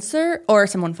smooth dancer or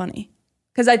someone funny?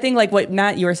 Because I think like what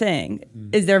Matt, you were saying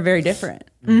is they're very different,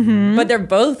 but they're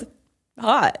both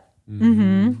hot.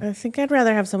 I think I'd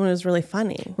rather have someone who's really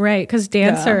funny. Right. Because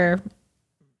dancer,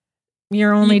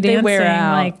 you're only They dancing. wear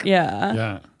out. Like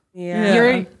Yeah. Yeah.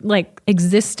 you're like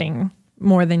existing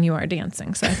more than you are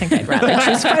dancing. So I think I'd rather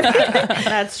choose funny.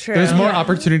 That's true. There's more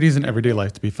opportunities in everyday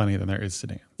life to be funny than there is to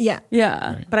dance. Yeah.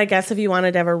 Yeah. But I guess if you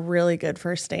wanted to have a really good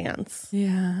first dance,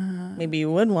 Yeah. maybe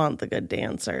you would want the good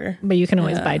dancer. But you can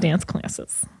always buy dance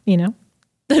classes, you know?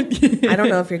 I don't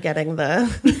know if you're getting the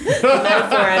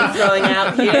metaphor I'm throwing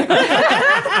out here.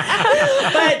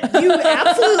 But you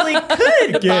absolutely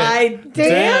could buy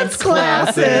dance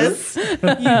classes.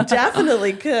 You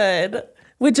definitely could,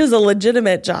 which is a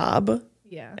legitimate job.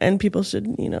 Yeah. And people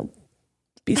should,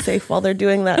 be safe while they're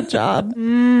doing that job. Yeah.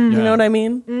 You know what I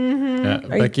mean? Yeah.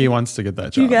 Becky wants to get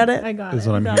that job. You get it? I got Is it.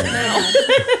 what I'm hearing.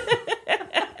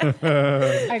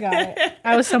 I got it.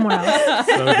 I was somewhere else.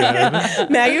 So good.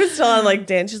 Maggie was still on like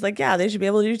dance. She's like, yeah, they should be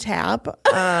able to do tap.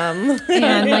 And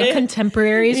like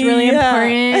contemporary is really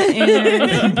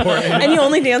Yeah. important. And And you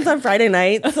only dance on Friday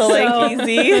nights, so like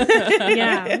easy.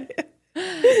 yeah.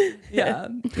 Yeah.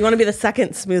 You want to be the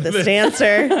second smoothest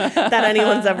dancer that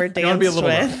anyone's ever You want to be a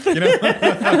danced little, with.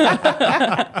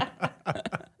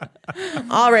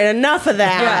 All right, enough of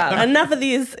that. Yeah. Enough of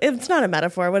these. It's not a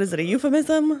metaphor. What is it? A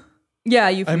euphemism? Yeah.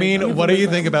 You. I mean, what do you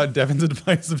think about Devin's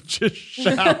advice of just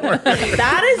shower?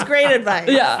 That is great advice.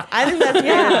 Yeah. I think that's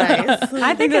great advice.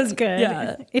 I think it's good.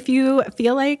 yeah. If you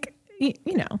feel like,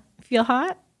 feel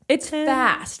hot. It's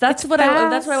fast. That's what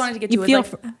fast. I wanted to get You to. feel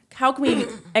Is like, how can we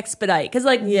expedite? Because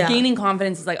like Yeah. gaining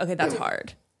confidence is like, okay, that's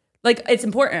hard. Like it's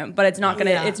important, but it's not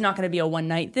gonna be a one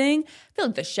night thing. I feel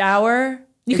like the shower.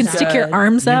 You can stick your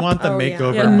arms You up want the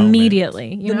makeover Yeah. moment.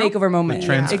 immediately. The makeover moment.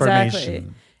 Transformation. Exactly.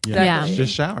 Yeah. Yeah.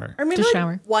 Just shower. Or maybe Just like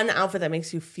shower. one outfit that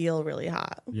makes you feel really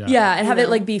hot. Yeah, and have it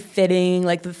like be fitting,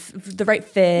 like the right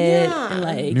fit, Yeah. and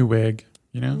like New wig,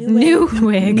 New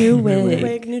wig. new New wig.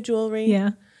 wig, new jewelry.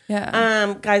 Yeah.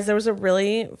 Yeah. Guys, there was a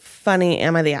really funny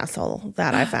Am I the Asshole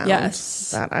that I found.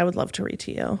 Yes. That I would love to read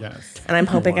to you. Yes. And I'm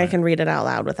hoping I can read it out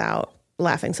loud without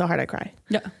laughing so hard I cry.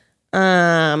 Yeah.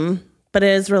 But it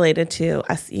is related to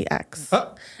sex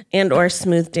and or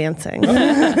smooth dancing.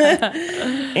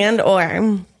 and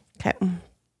or, okay.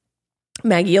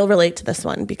 Maggie, you'll relate to this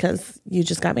one because you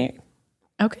just got married.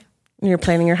 Okay. You're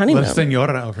planning your honeymoon. La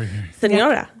senora over here.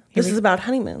 Senora, this is about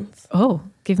honeymoons. Oh,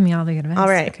 give me all the advice. All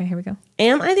right. Okay, here we go.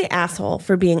 Am I the asshole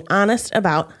for being honest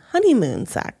about honeymoon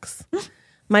sex?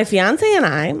 My fiance and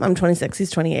I'm 26, he's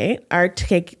 28, are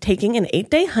taking an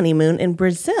 8-day honeymoon in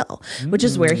Brazil, which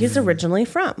is where he's originally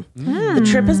from. The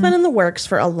trip has been in the works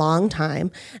for a long time.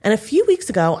 And a few weeks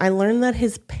ago, I learned that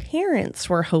his parents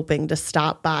were hoping to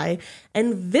stop by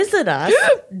and visit us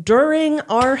during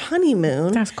our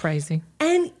honeymoon That's crazy.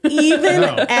 and even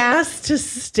asked to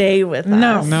stay with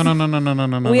us.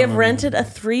 No. We have rented a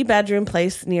 3-bedroom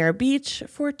place near a beach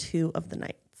for 2 of the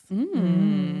nights.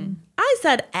 I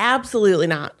said absolutely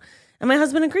not. And my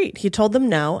husband agreed. He told them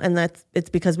no, and that it's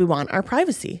because we want our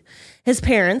privacy. His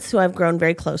parents, who I've grown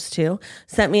very close to,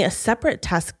 sent me a separate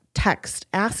text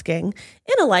asking,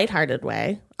 in a lighthearted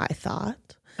way, I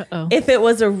thought, if it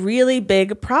was a really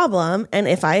big problem and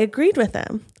if I agreed with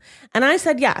him. And I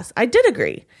said, yes, I did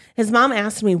agree. His mom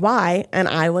asked me why, and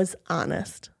I was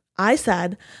honest. I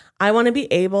said, I want to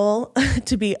be able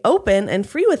to be open and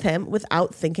free with him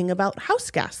without thinking about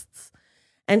house guests.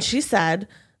 And she said,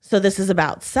 so this is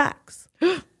about sex.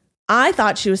 I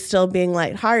thought she was still being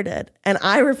lighthearted. And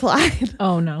I replied,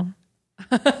 Oh, no.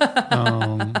 how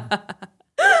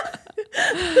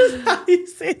do you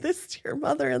say this to your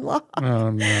mother-in-law? Oh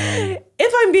no.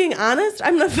 If I'm being honest,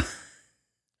 I'm not...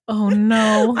 Oh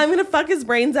no. I'm going to fuck his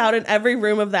brains out in every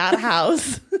room of that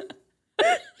house.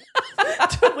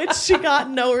 To which she got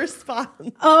no response.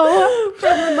 Oh,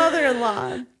 from the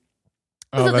mother-in-law.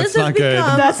 Oh, So that's this has not good.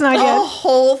 become That's not a good.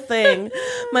 whole thing.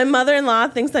 My mother-in-law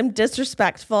thinks I'm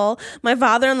disrespectful. My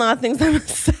father-in-law thinks I'm a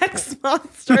sex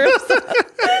monster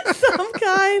of some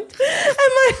kind. And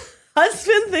my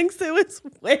husband thinks it was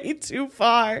way too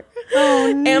far. Oh,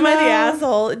 Am I the no.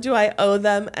 asshole? Do I owe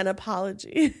them an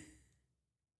apology?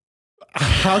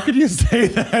 How could you say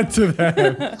that to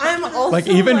them? I'm also Like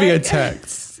even via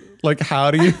text. Like how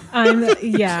do you?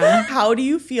 Yeah. How do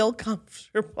you feel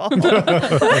comfortable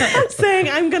saying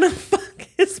I'm gonna fuck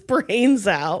his brains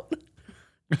out?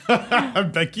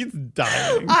 Becky's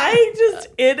dying.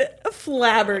 It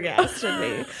flabbergasted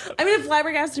me. I mean, it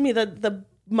flabbergasted me that the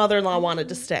mother-in-law wanted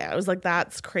to stay. I was like,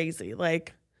 that's crazy.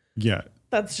 Like, Yeah.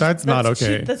 that's not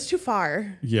okay. That's too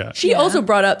far. Yeah. She also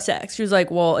brought up sex. She was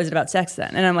like, well, is it about sex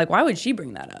then? And I'm like, why would she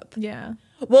bring that up? Yeah.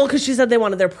 Well, because she said they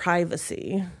wanted their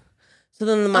privacy. So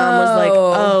then the mom was like,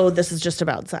 oh, this is just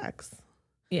about sex.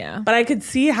 Yeah. But I could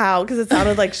see how, because it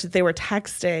sounded like they were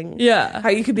texting. Yeah. How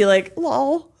you could be like,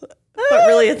 lol. But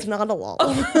really, it's not a lol.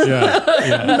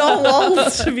 Yeah. No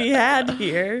lols to be had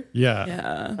here. Yeah.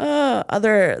 Yeah.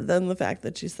 Other than the fact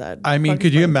that she said. I mean, fuck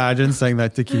could you his imagine saying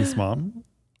that to Keith's mom?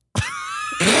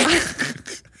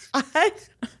 I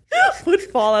would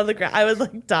fall on the ground. I would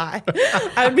like die.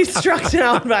 I would be struck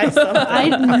down by something.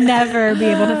 I'd never be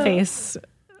able to face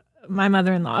my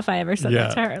mother-in-law if I ever said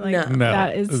that to her. Like No. No.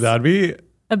 that is That'd be.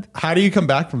 How do you come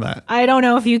back from that? I don't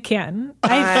know if you can.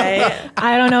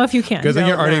 I don't know if you can. Because then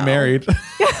you're already know. married.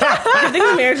 I think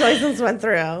the marriage license went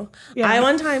through. Yeah. I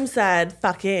one time said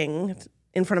fucking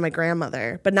in front of my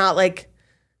grandmother, but not like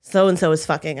so-and-so was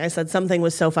fucking. I said something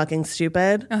was so fucking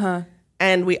stupid. Uh-huh.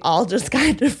 And we all just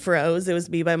kind of froze. It was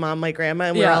me, my mom, my grandma,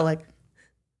 and we were Yeah. all like,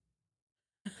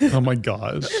 Oh my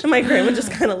gosh. and my grandma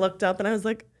just kind of looked up and I was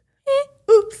like,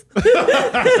 oops.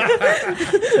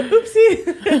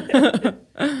 Oopsie.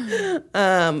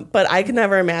 But I could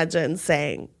never imagine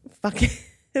saying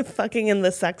fucking in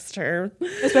the sex term.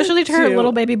 Especially to her To-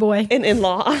 little baby boy. An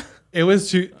in-law. It was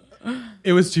too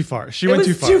far. She It went was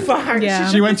too far. too far. Yeah.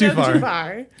 She went too did go far. Too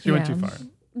far. She went Yeah. too far.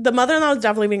 The mother-in-law was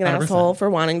definitely being an 100%. asshole for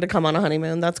wanting to come on a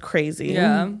honeymoon. That's crazy.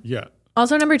 Yeah. Yeah.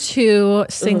 Also, number 2,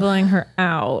 singling her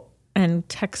out and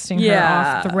texting her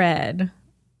Yeah. off thread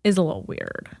is a little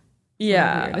weird.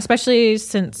 Yeah. Weird. Especially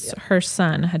since her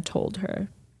son had told her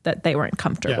that they weren't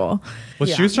comfortable. Well,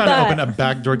 she was trying to But- open a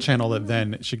backdoor channel that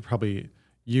then she could probably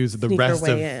use the Sneak her rest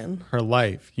of way in. her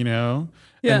life, you know?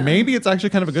 Yeah. And maybe it's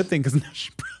actually kind of a good thing because now she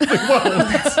probably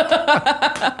won't.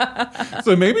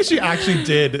 So maybe she actually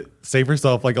did save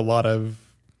herself like a lot of,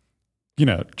 you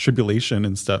know, tribulation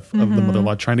and stuff of the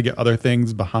mother-in-law trying to get other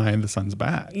things behind the son's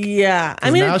back. Yeah. I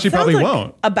 'Cause mean, now it she sounds probably like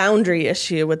won't. a boundary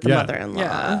issue with the Yeah. mother-in-law.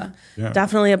 Yeah. Yeah.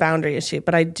 Definitely a boundary issue.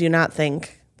 But I do not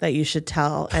think that you should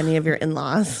tell any of your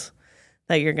in-laws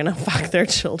that you're going to fuck their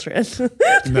children.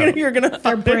 No. You're going to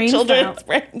fuck their brains children's out.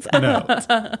 brains out. No.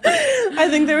 I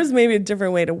think there was maybe a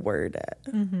different way to word it.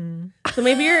 So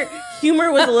maybe your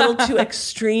humor was a little too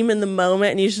extreme in the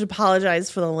moment and you should apologize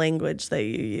for the language that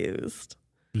you used.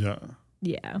 Yeah.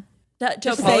 Yeah.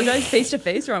 To apologize face to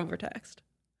face or over text?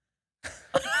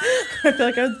 I feel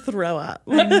like I would throw up.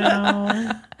 I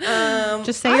know.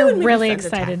 Just say I you're would maybe really send a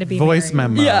excited text. to be Voice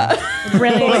married. memo. Yeah.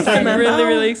 Really I'm excited.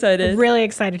 really excited. Really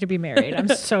excited to be married. I'm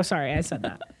so sorry I said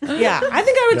that. Yeah, I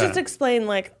think I would Yeah. just explain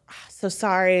like, so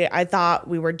sorry, I thought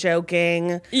we were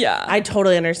joking. Yeah. I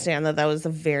totally understand that was a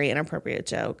very inappropriate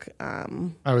joke.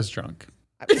 I was drunk.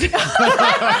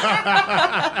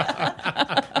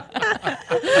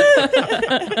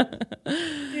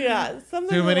 Yeah, something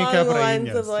Too many along the capital lines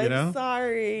I's, of like, you know?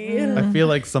 sorry. I feel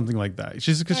like something like that.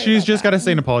 She's just got to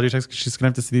say an apology text because she's gonna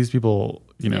have to see these people,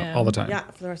 you know, Yeah. all the time. Yeah,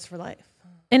 for the rest of her life.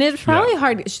 And it's probably Yeah.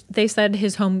 hard. They said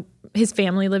his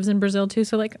family lives in Brazil too.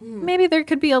 So like maybe there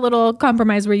could be a little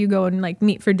compromise where you go and like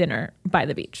meet for dinner by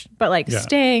the beach. But like Yeah.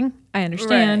 staying, I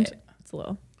understand. Right. It's a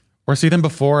little. Or see them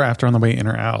before, or after, on the way in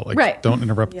or out. Like, Right. don't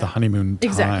interrupt the honeymoon time.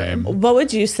 Exactly. What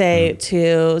would you say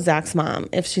to Zach's mom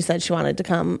if she said she wanted to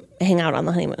come hang out on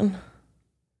the honeymoon?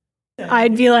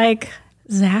 I'd be like,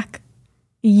 Zach,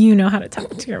 you know how to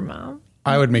talk to your mom.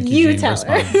 I would make You Eugene tell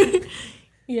respond. her.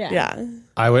 Yeah. Yeah.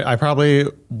 I probably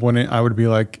wouldn't. I would be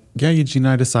like, yeah, Eugene,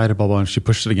 I decided, blah blah. And if she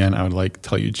pushed it again, I would like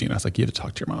tell Eugene. I was like, you have to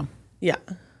talk to your mom. Yeah.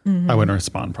 I wouldn't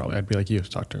respond. Probably, I'd be like, you have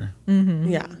to talk to her.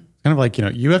 Yeah. Kind of like, you know,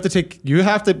 you have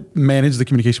to manage the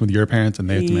communication with your parents, and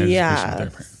they have to manage the communication with their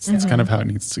parents. That's kind of how it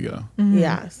needs to go.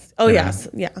 Yes. Oh, Yeah. yes.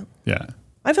 Yeah. Yeah.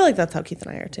 I feel like that's how Keith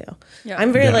and I are too. Yeah.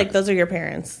 I'm very Yeah. like, those are your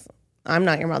parents. I'm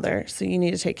not your mother, so you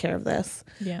need to take care of this.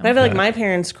 Yeah. But I feel like my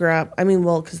parents grew up, I mean,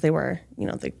 well, because they were,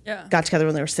 they Yeah. got together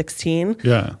when they were 16.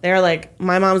 Yeah. They're like,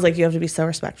 my mom's like, you have to be so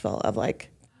respectful of like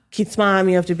Keith's mom.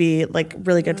 You have to be like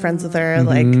really good friends with her.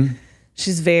 Like,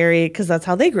 she's very, because that's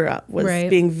how they grew up, was Right.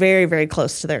 being very, very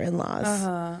close to their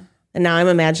in-laws. And now I'm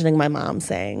imagining my mom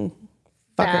saying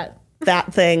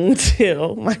that thing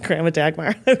to my grandma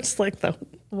Dagmar. I'm just like, that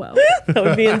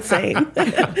would be insane.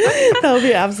 That would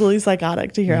be absolutely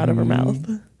psychotic to hear out of her mouth.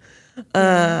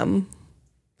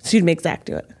 She'd make Zach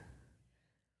do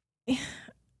it.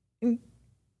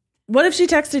 What if she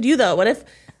texted you though? What if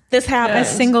this happened?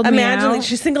 Singled me out.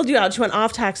 She singled you out. She went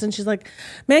off text and she's like,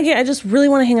 Maggie, I just really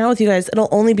want to hang out with you guys. It'll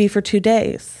only be for 2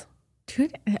 days. 2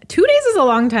 days is a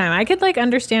long time. I could like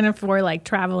understand if we're like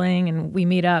traveling and we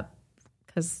meet up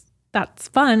because that's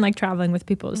fun. Like traveling with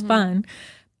people is fun,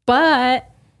 but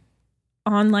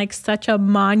on like such a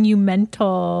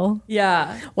monumental.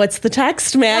 Yeah. What's the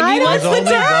text, Maggie? What's the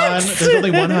text? There's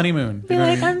only one honeymoon. Be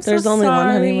like, I'm so There's only one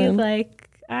sorry. honeymoon. Like,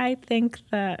 I think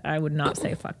that I would not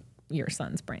say fuck your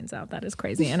son's brains out. That is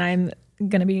crazy. And I'm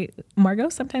gonna be Margot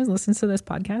sometimes listens to this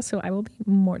podcast, so I will be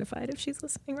mortified if she's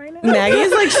listening right now.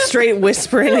 Maggie's like straight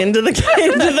whispering into the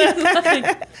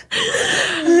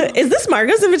Is this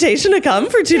Margot's invitation to come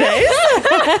for 2 days?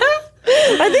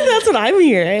 I think that's what I'm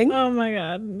hearing. Oh my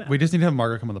god. We just need to have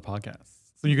Margaret come on the podcast.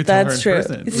 So you could tell That's her in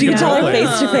true. person. So you can tell her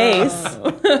face to face.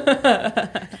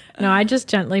 No, I just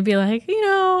gently be like,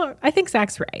 I think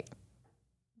Zach's right.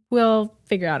 We'll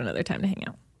figure out another time to hang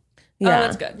out. Yeah, Oh,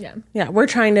 that's good. Yeah. yeah. We're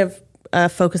trying to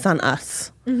focus on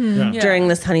us Yeah. during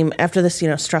this honeymoon. After this,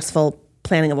 stressful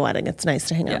planning of a wedding, it's nice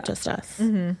to hang out just us.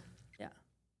 Yeah.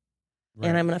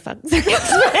 And I'm gonna fuck.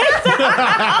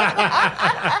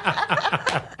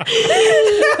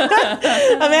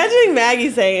 Imagining Maggie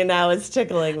saying it now is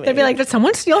tickling me. They'd be like, did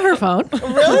someone steal her phone?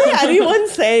 really? Anyone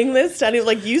saying this to anyone?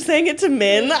 Like you saying it to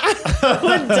Min? I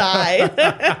would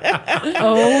die.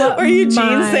 Oh, Or Eugene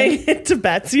my. saying it to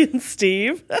Betsy and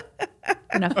Steve?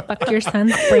 I'm gonna fuck your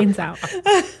son's brains out.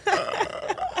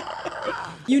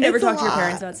 You never It's a talk to your lot.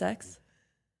 parents about sex?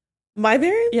 My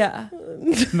parents? Yeah.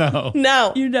 No.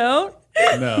 No. You don't?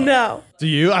 No. No. Do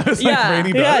you? I was like, Yeah.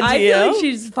 Rainy Yeah, does. I Do feel you? like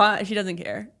she's fine. She doesn't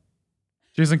care.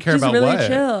 She doesn't care She's about really what?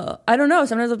 chill. I don't know.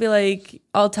 Sometimes I'll be like,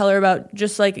 I'll tell her about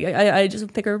just like, I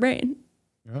just pick her brain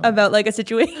about like a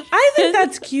situation. I think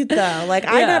that's cute though. Like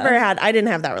Yeah. I didn't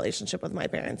have that relationship with my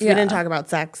parents. We Yeah. didn't talk about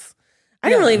sex. I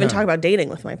didn't really even talk about dating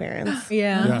with my parents.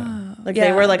 Yeah. Yeah. Like Yeah.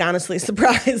 they were like honestly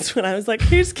surprised when I was like,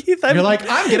 here's Keith. I'm You're like,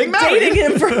 I'm getting married. dating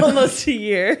him for almost a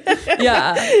year.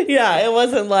 Yeah. Yeah, it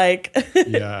wasn't like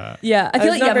Yeah. Yeah. I feel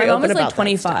was like, not my very mom open was about like that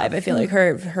 25. I feel like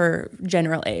her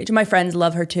general age. My friends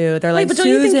love her too. They're like, but don't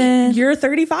you Susan. think you're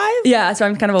 35? Yeah. So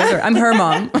I'm kind of older. I'm her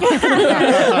mom.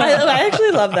 I actually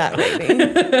love that rating.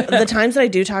 The times that I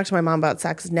do talk to my mom about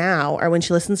sex now are when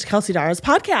she listens to Kelsey Dara's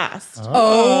podcast.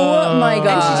 Oh my And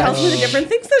God. she tells me the different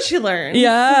things that she learned.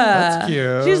 Yeah. That's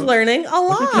cute. She's learning a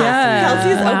lot. Yeah.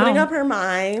 Kelsey's Wow. opening up her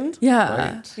mind.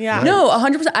 Yeah. Yeah. No,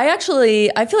 100%. I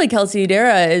feel like Kelsey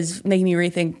Dara is making me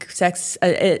rethink sex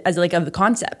as like a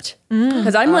concept.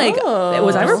 Because I'm like,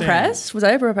 was I repressed? Was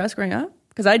I ever repressed growing up?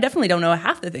 Because I definitely don't know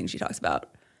half the things she talks about.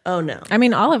 Oh no. I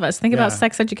mean, all of us think about Yeah.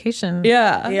 sex education.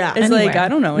 Yeah. Yeah. It's like, anywhere. I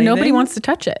don't know anything. Nobody wants to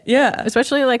touch it. Yeah.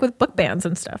 Especially like with book bans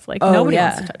and stuff. Like Oh, nobody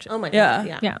yeah. wants to touch it. Oh my god. Yeah.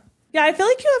 Yeah. Yeah. Yeah, I feel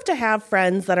like you have to have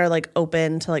friends that are like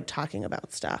open to like talking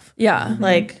about stuff. Yeah.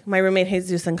 Like my roommate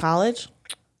Jesus in college.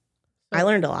 I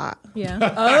learned a lot. Yeah.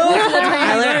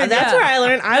 I learned, that's where I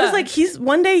learned. I was like,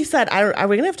 one day he said, are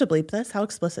we gonna have to bleep this? How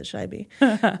explicit should I be?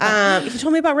 He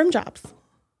told me about rim jobs.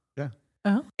 Yeah.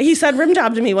 Oh. He said rim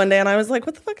job to me one day, and I was like,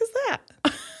 what the fuck is that?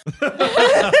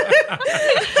 I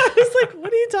was like,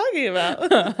 what are you talking about?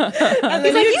 And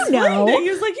then like, he "You explained know." it. He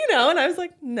was like, and I was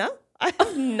like, no,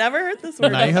 I've never heard this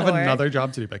word Now you have before. another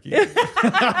job to do, Becky.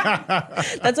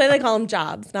 That's why they call them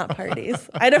jobs, not parties.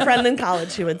 I had a friend in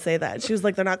college who would say that. She was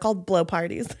like, they're not called blow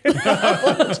parties. They're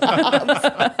called blow jobs.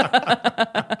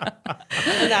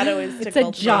 And that always It's a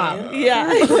tickled job. me. Yeah,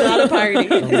 it's not a party.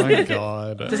 Oh my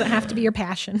god. Does it have to be your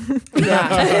passion?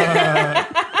 Yeah.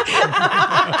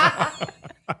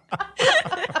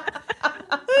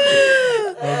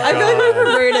 I feel like we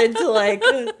reverted to like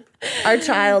our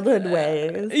childhood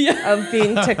ways of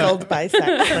being tickled by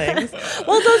sex things.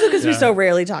 Well, it's also because we so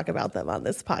rarely talk about them on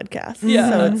this podcast. So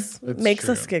it makes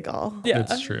true. us giggle.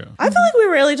 It's true. I feel like we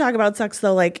rarely talk about sex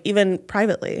though, like even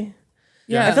privately.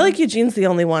 Yeah. I feel like Eugene's the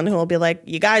only one who will be like,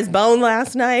 "You guys boned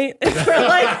last night?" If we're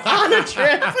like on a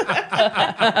trip.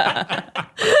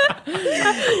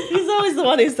 He's always the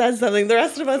one who says something. The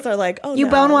rest of us are like, oh, You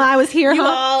no. bone while I was here,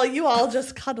 huh? You all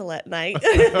just cuddle at night.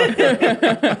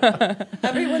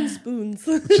 Everyone spoons.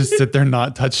 Just sit there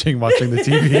not touching, watching the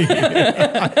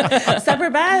TV.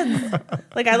 Separate beds.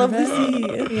 Like I Love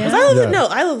Lucy. Yeah.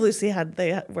 I Love Lucy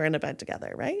they were in a bed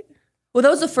together, right? Well, that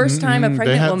was the first time a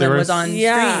pregnant woman was on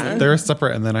screen. They were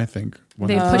separate, and then I think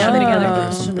They pushed them together.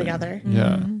 Pushed them together.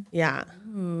 Yeah. Yeah.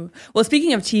 Well,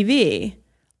 speaking of TV,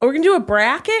 We're gonna do a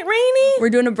bracket, Rainy. we're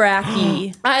doing a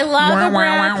bracky. I love a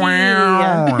bracky.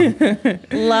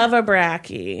 Love a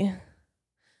bracky.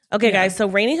 Okay, guys. So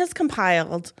Rainy has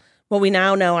compiled what we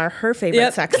now know are her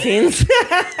favorite sex scenes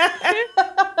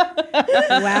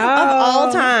Wow. of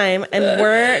all time, and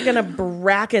we're gonna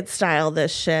bracket style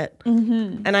this shit.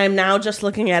 And I'm now just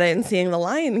looking at it and seeing the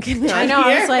Lion King. I know.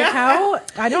 I was like, how?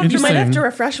 I don't. You might have Interesting. to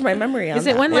refresh my memory on Is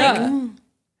it that. when like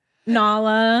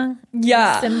Nala,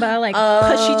 Yeah. Simba like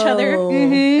push each other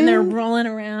and they're rolling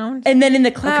around? And then in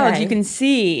the clouds, Okay. you can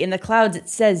see in the clouds it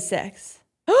says sex.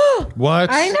 What?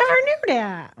 I never knew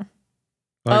that.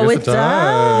 I guess it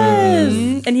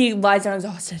does. And he lies down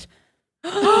exhausted.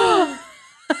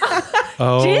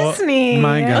 Oh, Disney.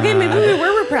 my God. Okay, maybe we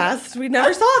were repressed. We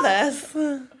never saw this.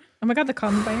 Oh my god, the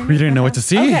Call Me by Your Name. We didn't know what to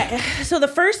see. Okay, so the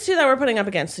first two that we're putting up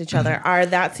against each other are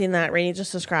that scene that Rainey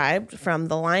just described from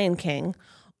The Lion King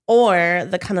or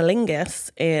the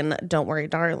cunnilingus in Don't Worry,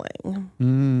 Darling.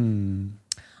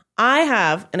 I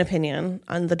have an opinion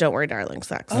on the Don't Worry, Darling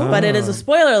sex, but it is a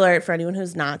spoiler alert for anyone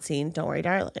who's not seen Don't Worry,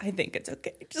 Darling. I think it's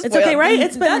okay. It's okay, right?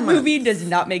 It's been that months. movie does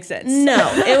not make sense. No,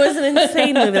 it was an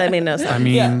insane movie that made no sense. I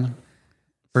mean,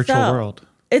 virtual So, world.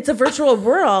 It's a virtual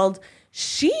world.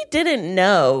 She didn't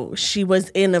know she was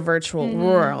in a virtual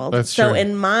world. That's so true.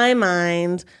 in my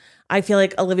mind, I feel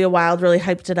like Olivia Wilde really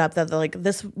hyped it up that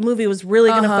this movie was really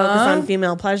going to focus on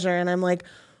female pleasure. And I'm like,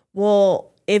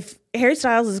 well, if Harry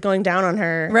Styles is going down on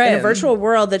her in a Right. virtual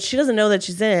world that she doesn't know that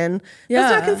she's in,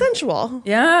 that's not consensual.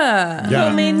 Yeah. So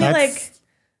it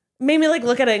made me like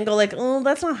look at it and go like, oh,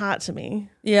 that's not hot to me.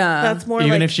 Yeah. That's more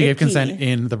Even like if she gave icky. consent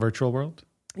in the virtual world.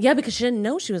 Yeah, because she didn't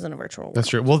know she was in a virtual world. That's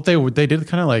true. Well, they did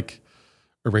kind of like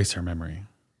erase her memory,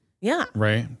 Yeah.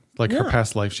 right? Like her Yeah.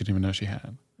 past life, she didn't even know she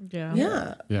had. Yeah.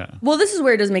 Yeah. Yeah. Well, this is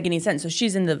where it doesn't make any sense. So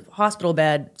she's in the hospital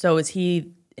bed. So is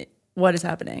he? What is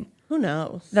happening? Who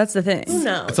knows? That's the thing. Who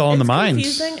knows? It's all in the mind.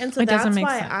 Confusing, and so It that's doesn't make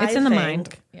why sense. I It's in the think mind.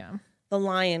 Yeah. The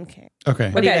Lion King. Okay.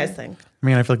 What do you Okay. guys think? I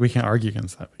mean, I feel like we can't argue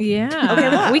against that. Yeah. Okay,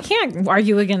 what? We can't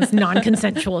argue against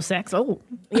non-consensual sex. Oh.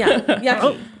 Yeah,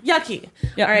 yucky, yucky.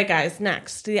 Yeah. All right, guys.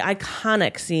 Next, the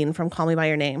iconic scene from Call Me by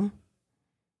Your Name,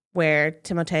 where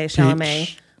Timothée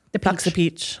Chalamet fucks a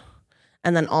peach,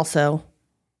 and then also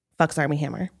fucks Armie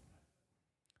Hammer,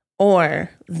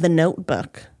 or The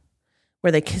Notebook,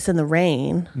 where they kiss in the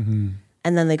rain,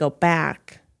 and then they go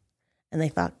back and they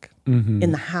fuck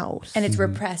in the house. And it's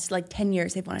repressed. Like 10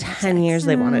 years they've wanted to have 10 sex. years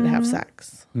they wanted to have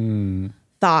sex.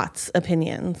 Thoughts,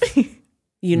 opinions.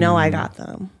 You know I got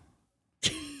them.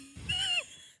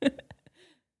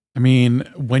 I mean,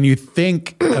 when you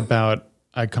think about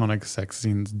iconic sex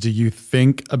scenes, do you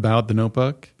think about The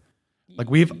Notebook? Like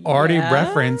we've already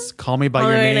referenced "Call Me by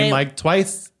Your Name" like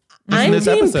twice in I'm this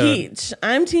Team episode. Peach.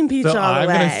 I'm Team Peach So all I'm the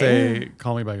way. gonna say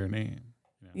 "Call Me by Your Name."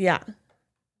 Yeah.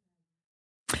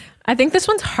 I think this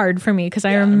one's hard for me because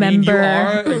I I mean, remember. you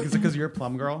are. Is it because you're a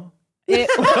plum girl?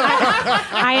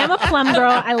 I am a plum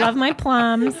girl. I love my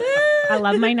plums. I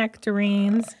love my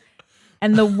nectarines.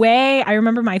 And the way I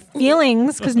remember my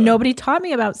feelings, because nobody taught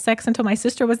me about sex until my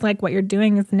sister was like, what you're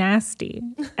doing is nasty.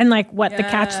 And like what the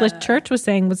Catchlight Church was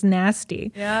saying was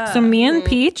nasty. Yeah. So me and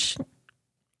Peach,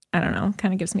 I don't know,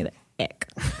 kind of gives me the ick.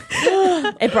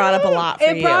 It brought up a lot for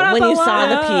It you brought up when a you saw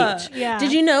lot. the peach. Yeah.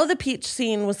 Did you know the peach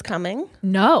scene was coming?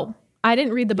 No, I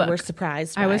didn't read the book. We're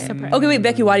surprised. I by was it. surprised. Okay, wait,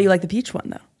 Becky, why do you like the peach one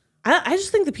though? I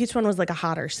just think the peach one was like a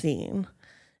hotter scene.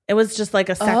 It was just like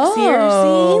a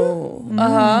sexier scene.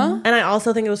 And I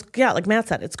also think it was, like Matt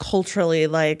said, it's culturally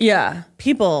like, Yeah.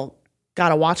 people got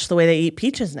to watch the way they eat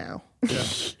peaches now.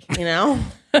 You know?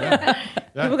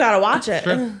 People got to watch it.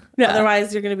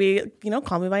 Otherwise, you're going to be,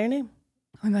 Call Me by Your Name.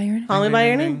 Call Me by Your Name. Call Me by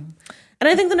Your Name. And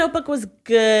I think The Notebook was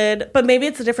good, but maybe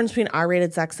it's the difference between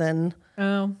R-rated sex and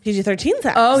Oh, PG-13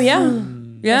 sex. Oh yeah.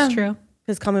 Yeah. that's true.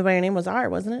 Because Call Me by Your Name was R,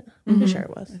 wasn't it? I'm pretty sure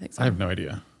it was. I have no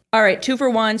idea. All right, 2 for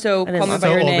 1. So didn't Call Me know. by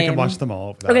So Your old we Name. can watch them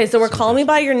all. without Okay, so we're some Call Me bitch.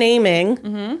 by Your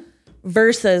Naming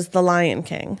versus The Lion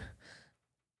King.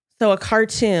 So a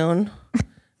cartoon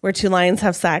where two lions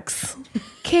have sex,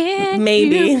 Can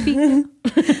maybe, you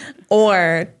be-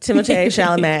 or Timothée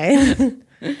Chalamet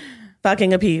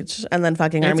fucking a peach, and then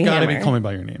fucking It's Army gotta Hammer. be Call Me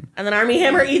by Your Name. And then Army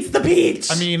Hammer eats the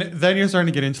peach. I mean, then you're starting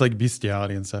to get into like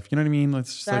bestiality and stuff. You know what I mean?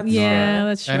 Let's just like, Yeah,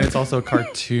 that's true. and it's also a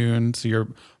cartoon, so you're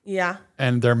yeah.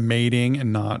 and they're mating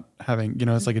and not having. You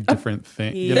know, it's like a different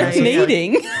thing. You know, Yeah. so it's like-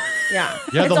 Mating. Yeah.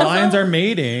 yeah, the lions are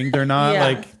mating. They're not Yeah.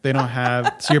 like they don't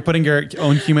have. So you're putting your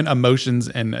own human emotions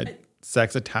and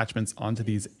sex attachments onto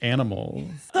these animals.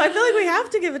 So I feel like we have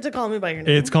to give it to Call Me by Your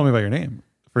Name. It's Call Me by Your Name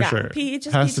for yeah. sure.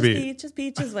 Peaches, Has peaches, to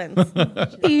be. peaches wins.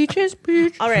 Peaches,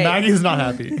 peach. All right. Maggie's not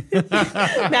happy.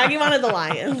 Maggie wanted the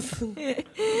lions.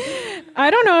 I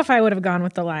don't know if I would have gone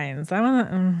with the lions. That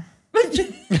one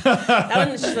That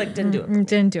one, she like didn't do it.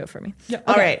 didn't do it for me.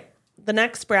 All right. The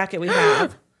next bracket we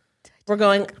have, we're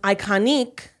going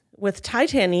iconic with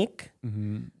Titanic.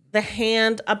 The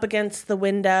hand up against the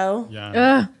window. Yeah.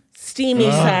 Ugh, Steamy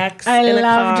sex I in a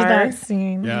loved car that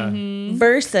scene. Yeah.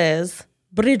 versus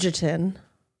Bridgerton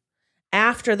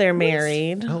after they're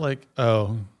married. Oh, like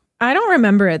I don't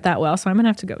remember it that well, so I'm gonna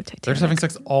have to go with they're Titanic. just having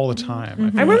sex all the time. I I feel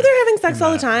remember like. they're having sex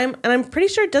all the that. time, and I'm pretty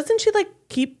sure doesn't she like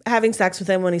keep having sex with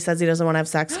him when he says he doesn't want to have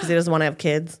sex because he doesn't want to have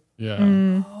kids,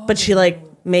 Yeah. but she like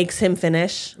makes him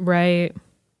finish. Right.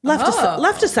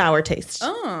 Left a sour taste.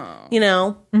 Oh, You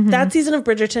know, that season of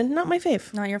Bridgerton, not my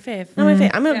fave. not your fave. Not my fave.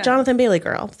 I'm a Jonathan Bailey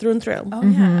girl through and through. Oh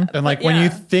yeah. And like when you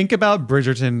think about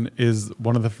Bridgerton, is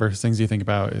one of the first things you think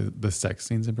about is the sex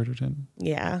scenes in Bridgerton.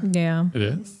 Yeah. Yeah. It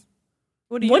is.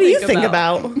 What do you think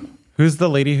about? Who's the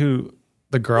lady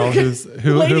the girl who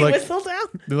Lady like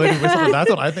Whistledown? the lady whistle? That's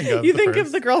what I think of. You think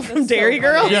of the girl from Dairy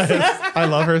Girl? Yes, I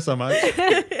love her so much.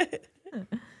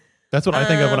 That's what I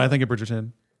think of when I think of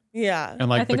Bridgerton, Yeah. and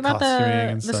like I think the about costuming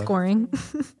the and stuff. scoring.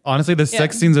 Honestly, the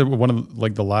sex scenes are one of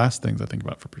like the last things I think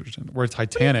about for Bridgerton. Where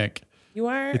Titanic, You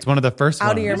are it's one of the first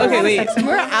out ones. of your Okay, mind. wait.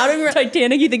 We're out of your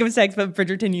Titanic. You think of sex, but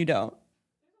Bridgerton, you don't.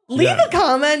 Leave Yeah. a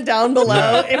comment down below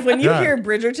Yeah. if when you Yeah. hear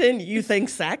Bridgerton, you think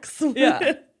sex.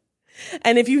 Yeah.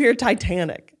 And if you hear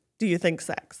Titanic, do you think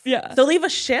sex? Yeah. So leave a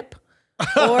ship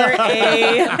or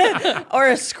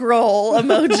a scroll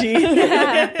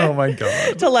emoji Oh my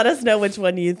god. to let us know which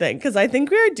one you think. Because I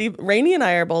think we're deep. Rainey and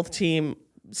I are both team.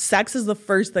 Sex is the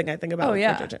first thing I think about. Oh, with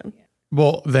yeah. Bridgerton.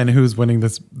 Well, then who's winning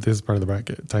this part of the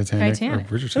bracket? Titanic.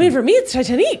 Titanic. Or Bridgerton? I mean, for me, it's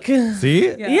Titanic. See?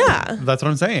 Yeah. That's what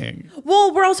I'm saying.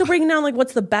 Well, we're also breaking down like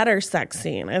what's the better sex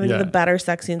scene. I think Yeah. the better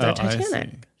sex scenes Oh, are I see.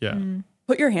 Titanic. Yeah.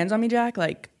 Put your hands on me, Jack.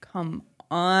 Like, come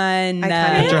on.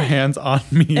 Iconic. Put your hands on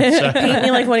me. Jack. Paint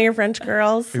me like one of your French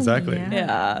girls. Exactly.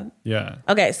 Yeah. Yeah.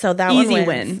 Okay, so that Easy one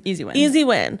wins. win. Easy win. Easy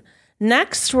win.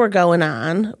 Next, we're going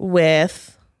on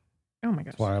with Oh my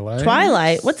gosh.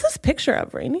 Twilight. What's this picture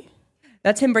of, Rainey?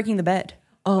 That's him breaking the bed.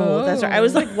 Oh, that's right. I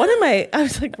was like, what am I? I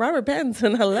was like, Robert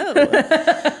Pattinson,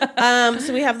 hello.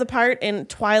 So we have the part in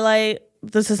Twilight.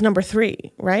 This is number 3,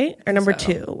 right? Or number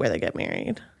 2, where they get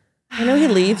married. I know he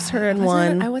leaves her in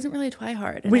one. I wasn't really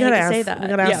Twihard. We gotta ask. say that. We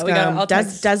gotta ask. I'll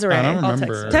text. Desiree. I don't I'll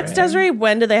remember. Text Desiree.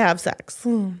 When do they have sex?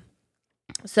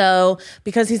 So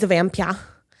because he's a vampire.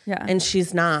 Yeah. And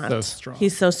she's not. So strong.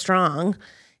 He's so strong.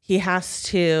 He has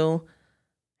to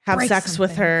have Break sex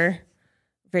with something. her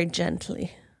very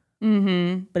gently.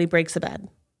 Mm-hmm. But he breaks a bed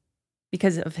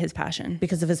Because of his passion.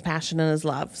 because of his passion and his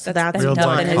love. So That's- that's Real That's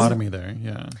one. done. dichotomy there.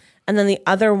 Yeah. And then the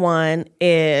other one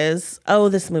is,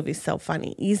 this movie's so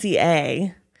funny. Easy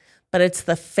A. But it's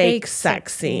the fake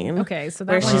sex scene. Okay, so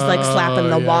that where one- she's like slapping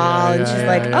the yeah, wall yeah, and yeah, she's yeah,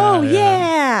 like,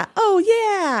 yeah, oh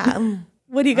yeah. yeah.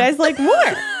 What do you guys like more?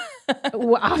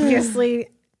 Well, obviously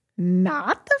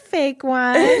not the fake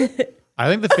one. I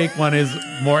think the fake one is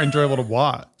more enjoyable to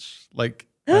watch. Like,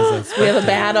 as We have a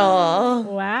battle.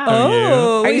 Wow.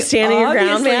 Oh. Are you standing your ground,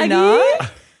 Obviously Maggie?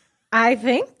 not. I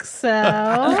think so.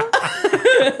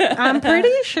 I'm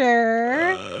pretty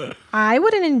sure I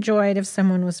would have enjoyed if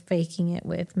someone was faking it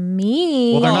with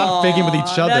me. well, they're not faking with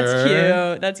each other. That's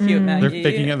cute. That's cute, Maggie.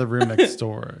 They're faking it in the room next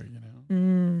door. You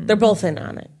know. They're both in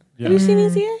on it. Yeah. Have you seen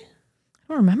Easy A? I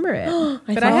don't remember it.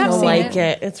 But I have you'll seen like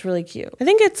it. It's really cute. I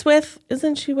think it's with,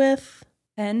 isn't she with?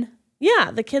 Pen.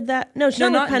 Yeah, the kid that, no, she's No,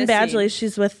 not not with Penn in this Badgley. scene.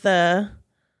 She's with the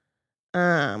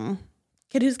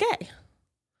kid who's gay.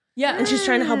 Yeah. And she's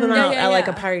trying to help him out yeah, at like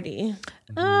a yeah. party.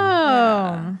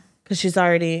 Oh. Because she's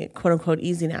already quote unquote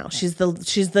easy now. She's the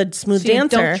smooth She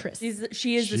dancer. adulteress. She is the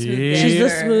She- smooth She's the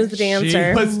dancer. smooth dancer.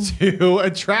 She was too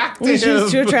attractive. She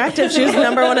was too attractive. She was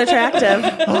number one attractive.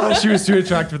 Oh, she was too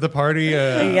attractive at the party.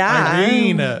 Yeah.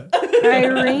 Irene.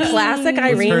 Irene. Classic Was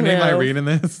Irene. her name move. Irene in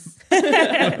this?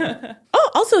 Oh,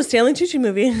 also a Stanley Tucci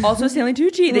movie. Also Stanley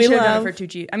Tucci. They We should have done love- it for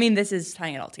Tucci. I mean, this is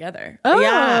tying it all together. Oh.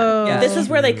 Yeah. This is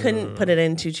where they couldn't put it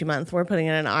in Tucci month. We're putting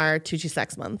it in our Tucci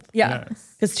sex month. Yeah.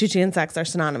 Yes. Because Tucci and sex are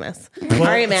synonymous. All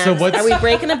right, man. so what's- Are we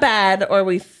breaking a bed or are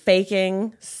we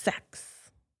faking sex?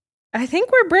 I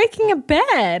think we're breaking a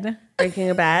bed. Breaking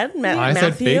a bed? I said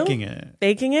Matthew? faking it.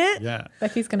 Faking it? Yeah.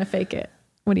 Becky's going to fake it.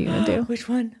 What are you going to do? Which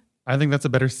one? I think that's a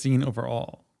better scene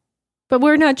overall. But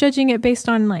we're not judging it based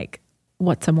on like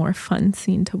what's a more fun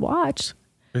scene to watch.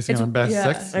 Basically on best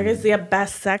sex I scene. guess the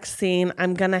best sex scene,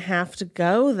 I'm going to have to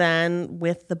go then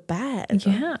with the bed.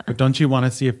 Yeah. But don't you want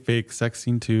to see a fake sex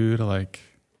scene too to like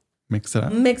mix it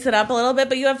up? Mix it up a little bit,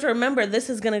 but you have to remember this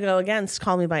is going to go against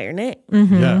Call Me By Your Name.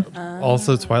 Yeah.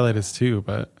 Also Twilight is too,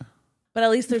 but But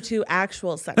at least they're two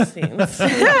actual sex scenes.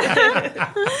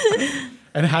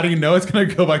 and how do you know it's gonna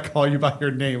go by Call You By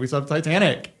Your Name? We saw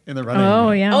Titanic in the running.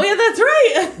 Oh, yeah. Oh, yeah, that's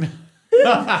right.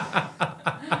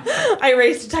 I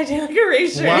erased Titanic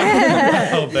erasure.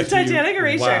 Wow. Becky, Titanic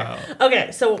erasure. Wow.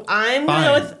 Okay, so I'm going to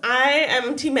Fine. go with, I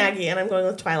am Team Maggie and I'm going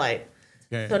with Twilight.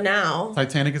 Okay. So now,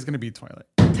 Titanic is gonna be Twilight.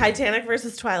 Titanic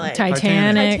versus Twilight.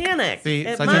 Titanic. Titanic. See,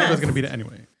 It Titanic was must. gonna beat it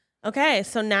anyway. Okay,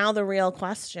 so now the real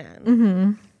question.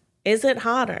 Mm-hmm. Is it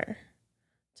hotter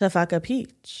to fuck a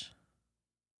peach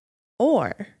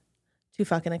or to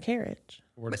fuck in a carriage?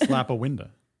 Or to slap a window.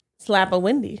 Slap a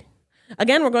windy.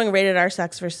 Again, we're going rated R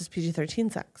sex versus PG-13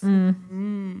 sex.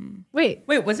 Wait,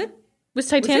 Wait, was it? was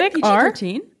Titanic was it R?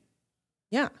 PG-13?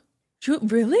 Yeah.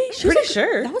 Really? She was Pretty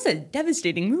sure. That was a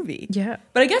devastating movie. Yeah.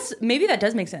 But I guess maybe that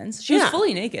does make sense. She was Yeah.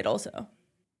 fully naked also.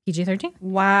 PG-13?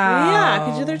 Wow. Yeah,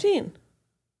 PG-13.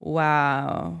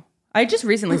 Wow. I just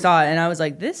recently saw it and I was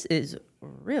like, this is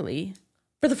really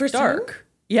For the first time? dark.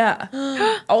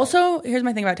 Yeah. Also, here's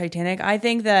my thing about Titanic. I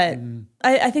think that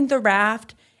I think the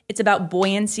raft, it's about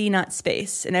buoyancy, not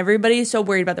space. And everybody's so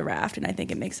worried about the raft, and I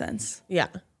think it makes sense. Yeah.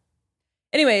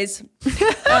 Anyways,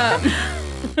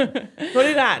 What do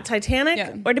you got? Titanic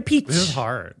Yeah. or the peach? This is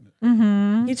hard.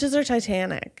 Peaches or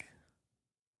Titanic?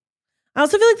 I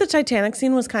also feel like the Titanic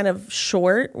scene was kind of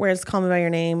short, whereas Call Me By Your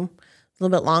Name, a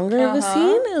little bit longer of a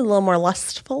scene, a little more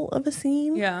lustful of a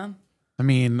scene. yeah. I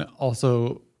mean,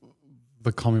 also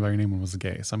the Call Me By Your Name one was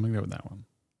gay, so I'm gonna go with that one.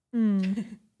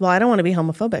 Well, I don't want to be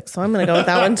homophobic, so I'm going to go with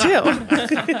that one too.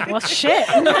 Well, shit.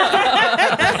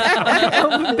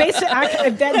 Basically,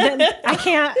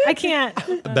 I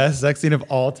can't. Best sex scene of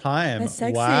all time. Best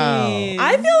sex Wow. scene.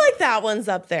 I feel like that one's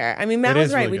up there. I mean, Matt It was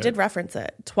is right. really We good. did reference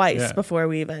it twice Yeah. before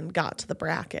we even got to the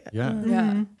bracket. Yeah.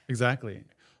 Yeah. Exactly.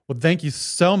 Well, thank you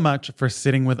so much for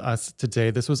sitting with us today.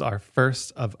 This was our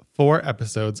first of 4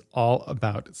 episodes all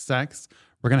about sex.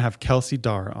 We're going to have Kelsey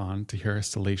Darr on to hear her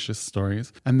salacious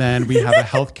stories. And then we have a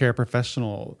healthcare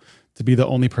professional to be the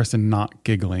only person not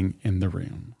giggling in the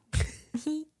room.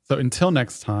 So until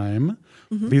next time,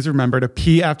 please remember to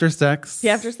pee after sex. Pee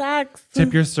after sex.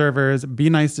 Tip your servers. Be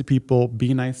nice to people.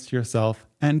 Be nice to yourself.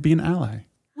 And be an ally.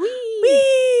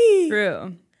 Wee.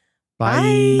 True.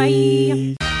 Bye.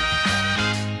 Bye. Bye.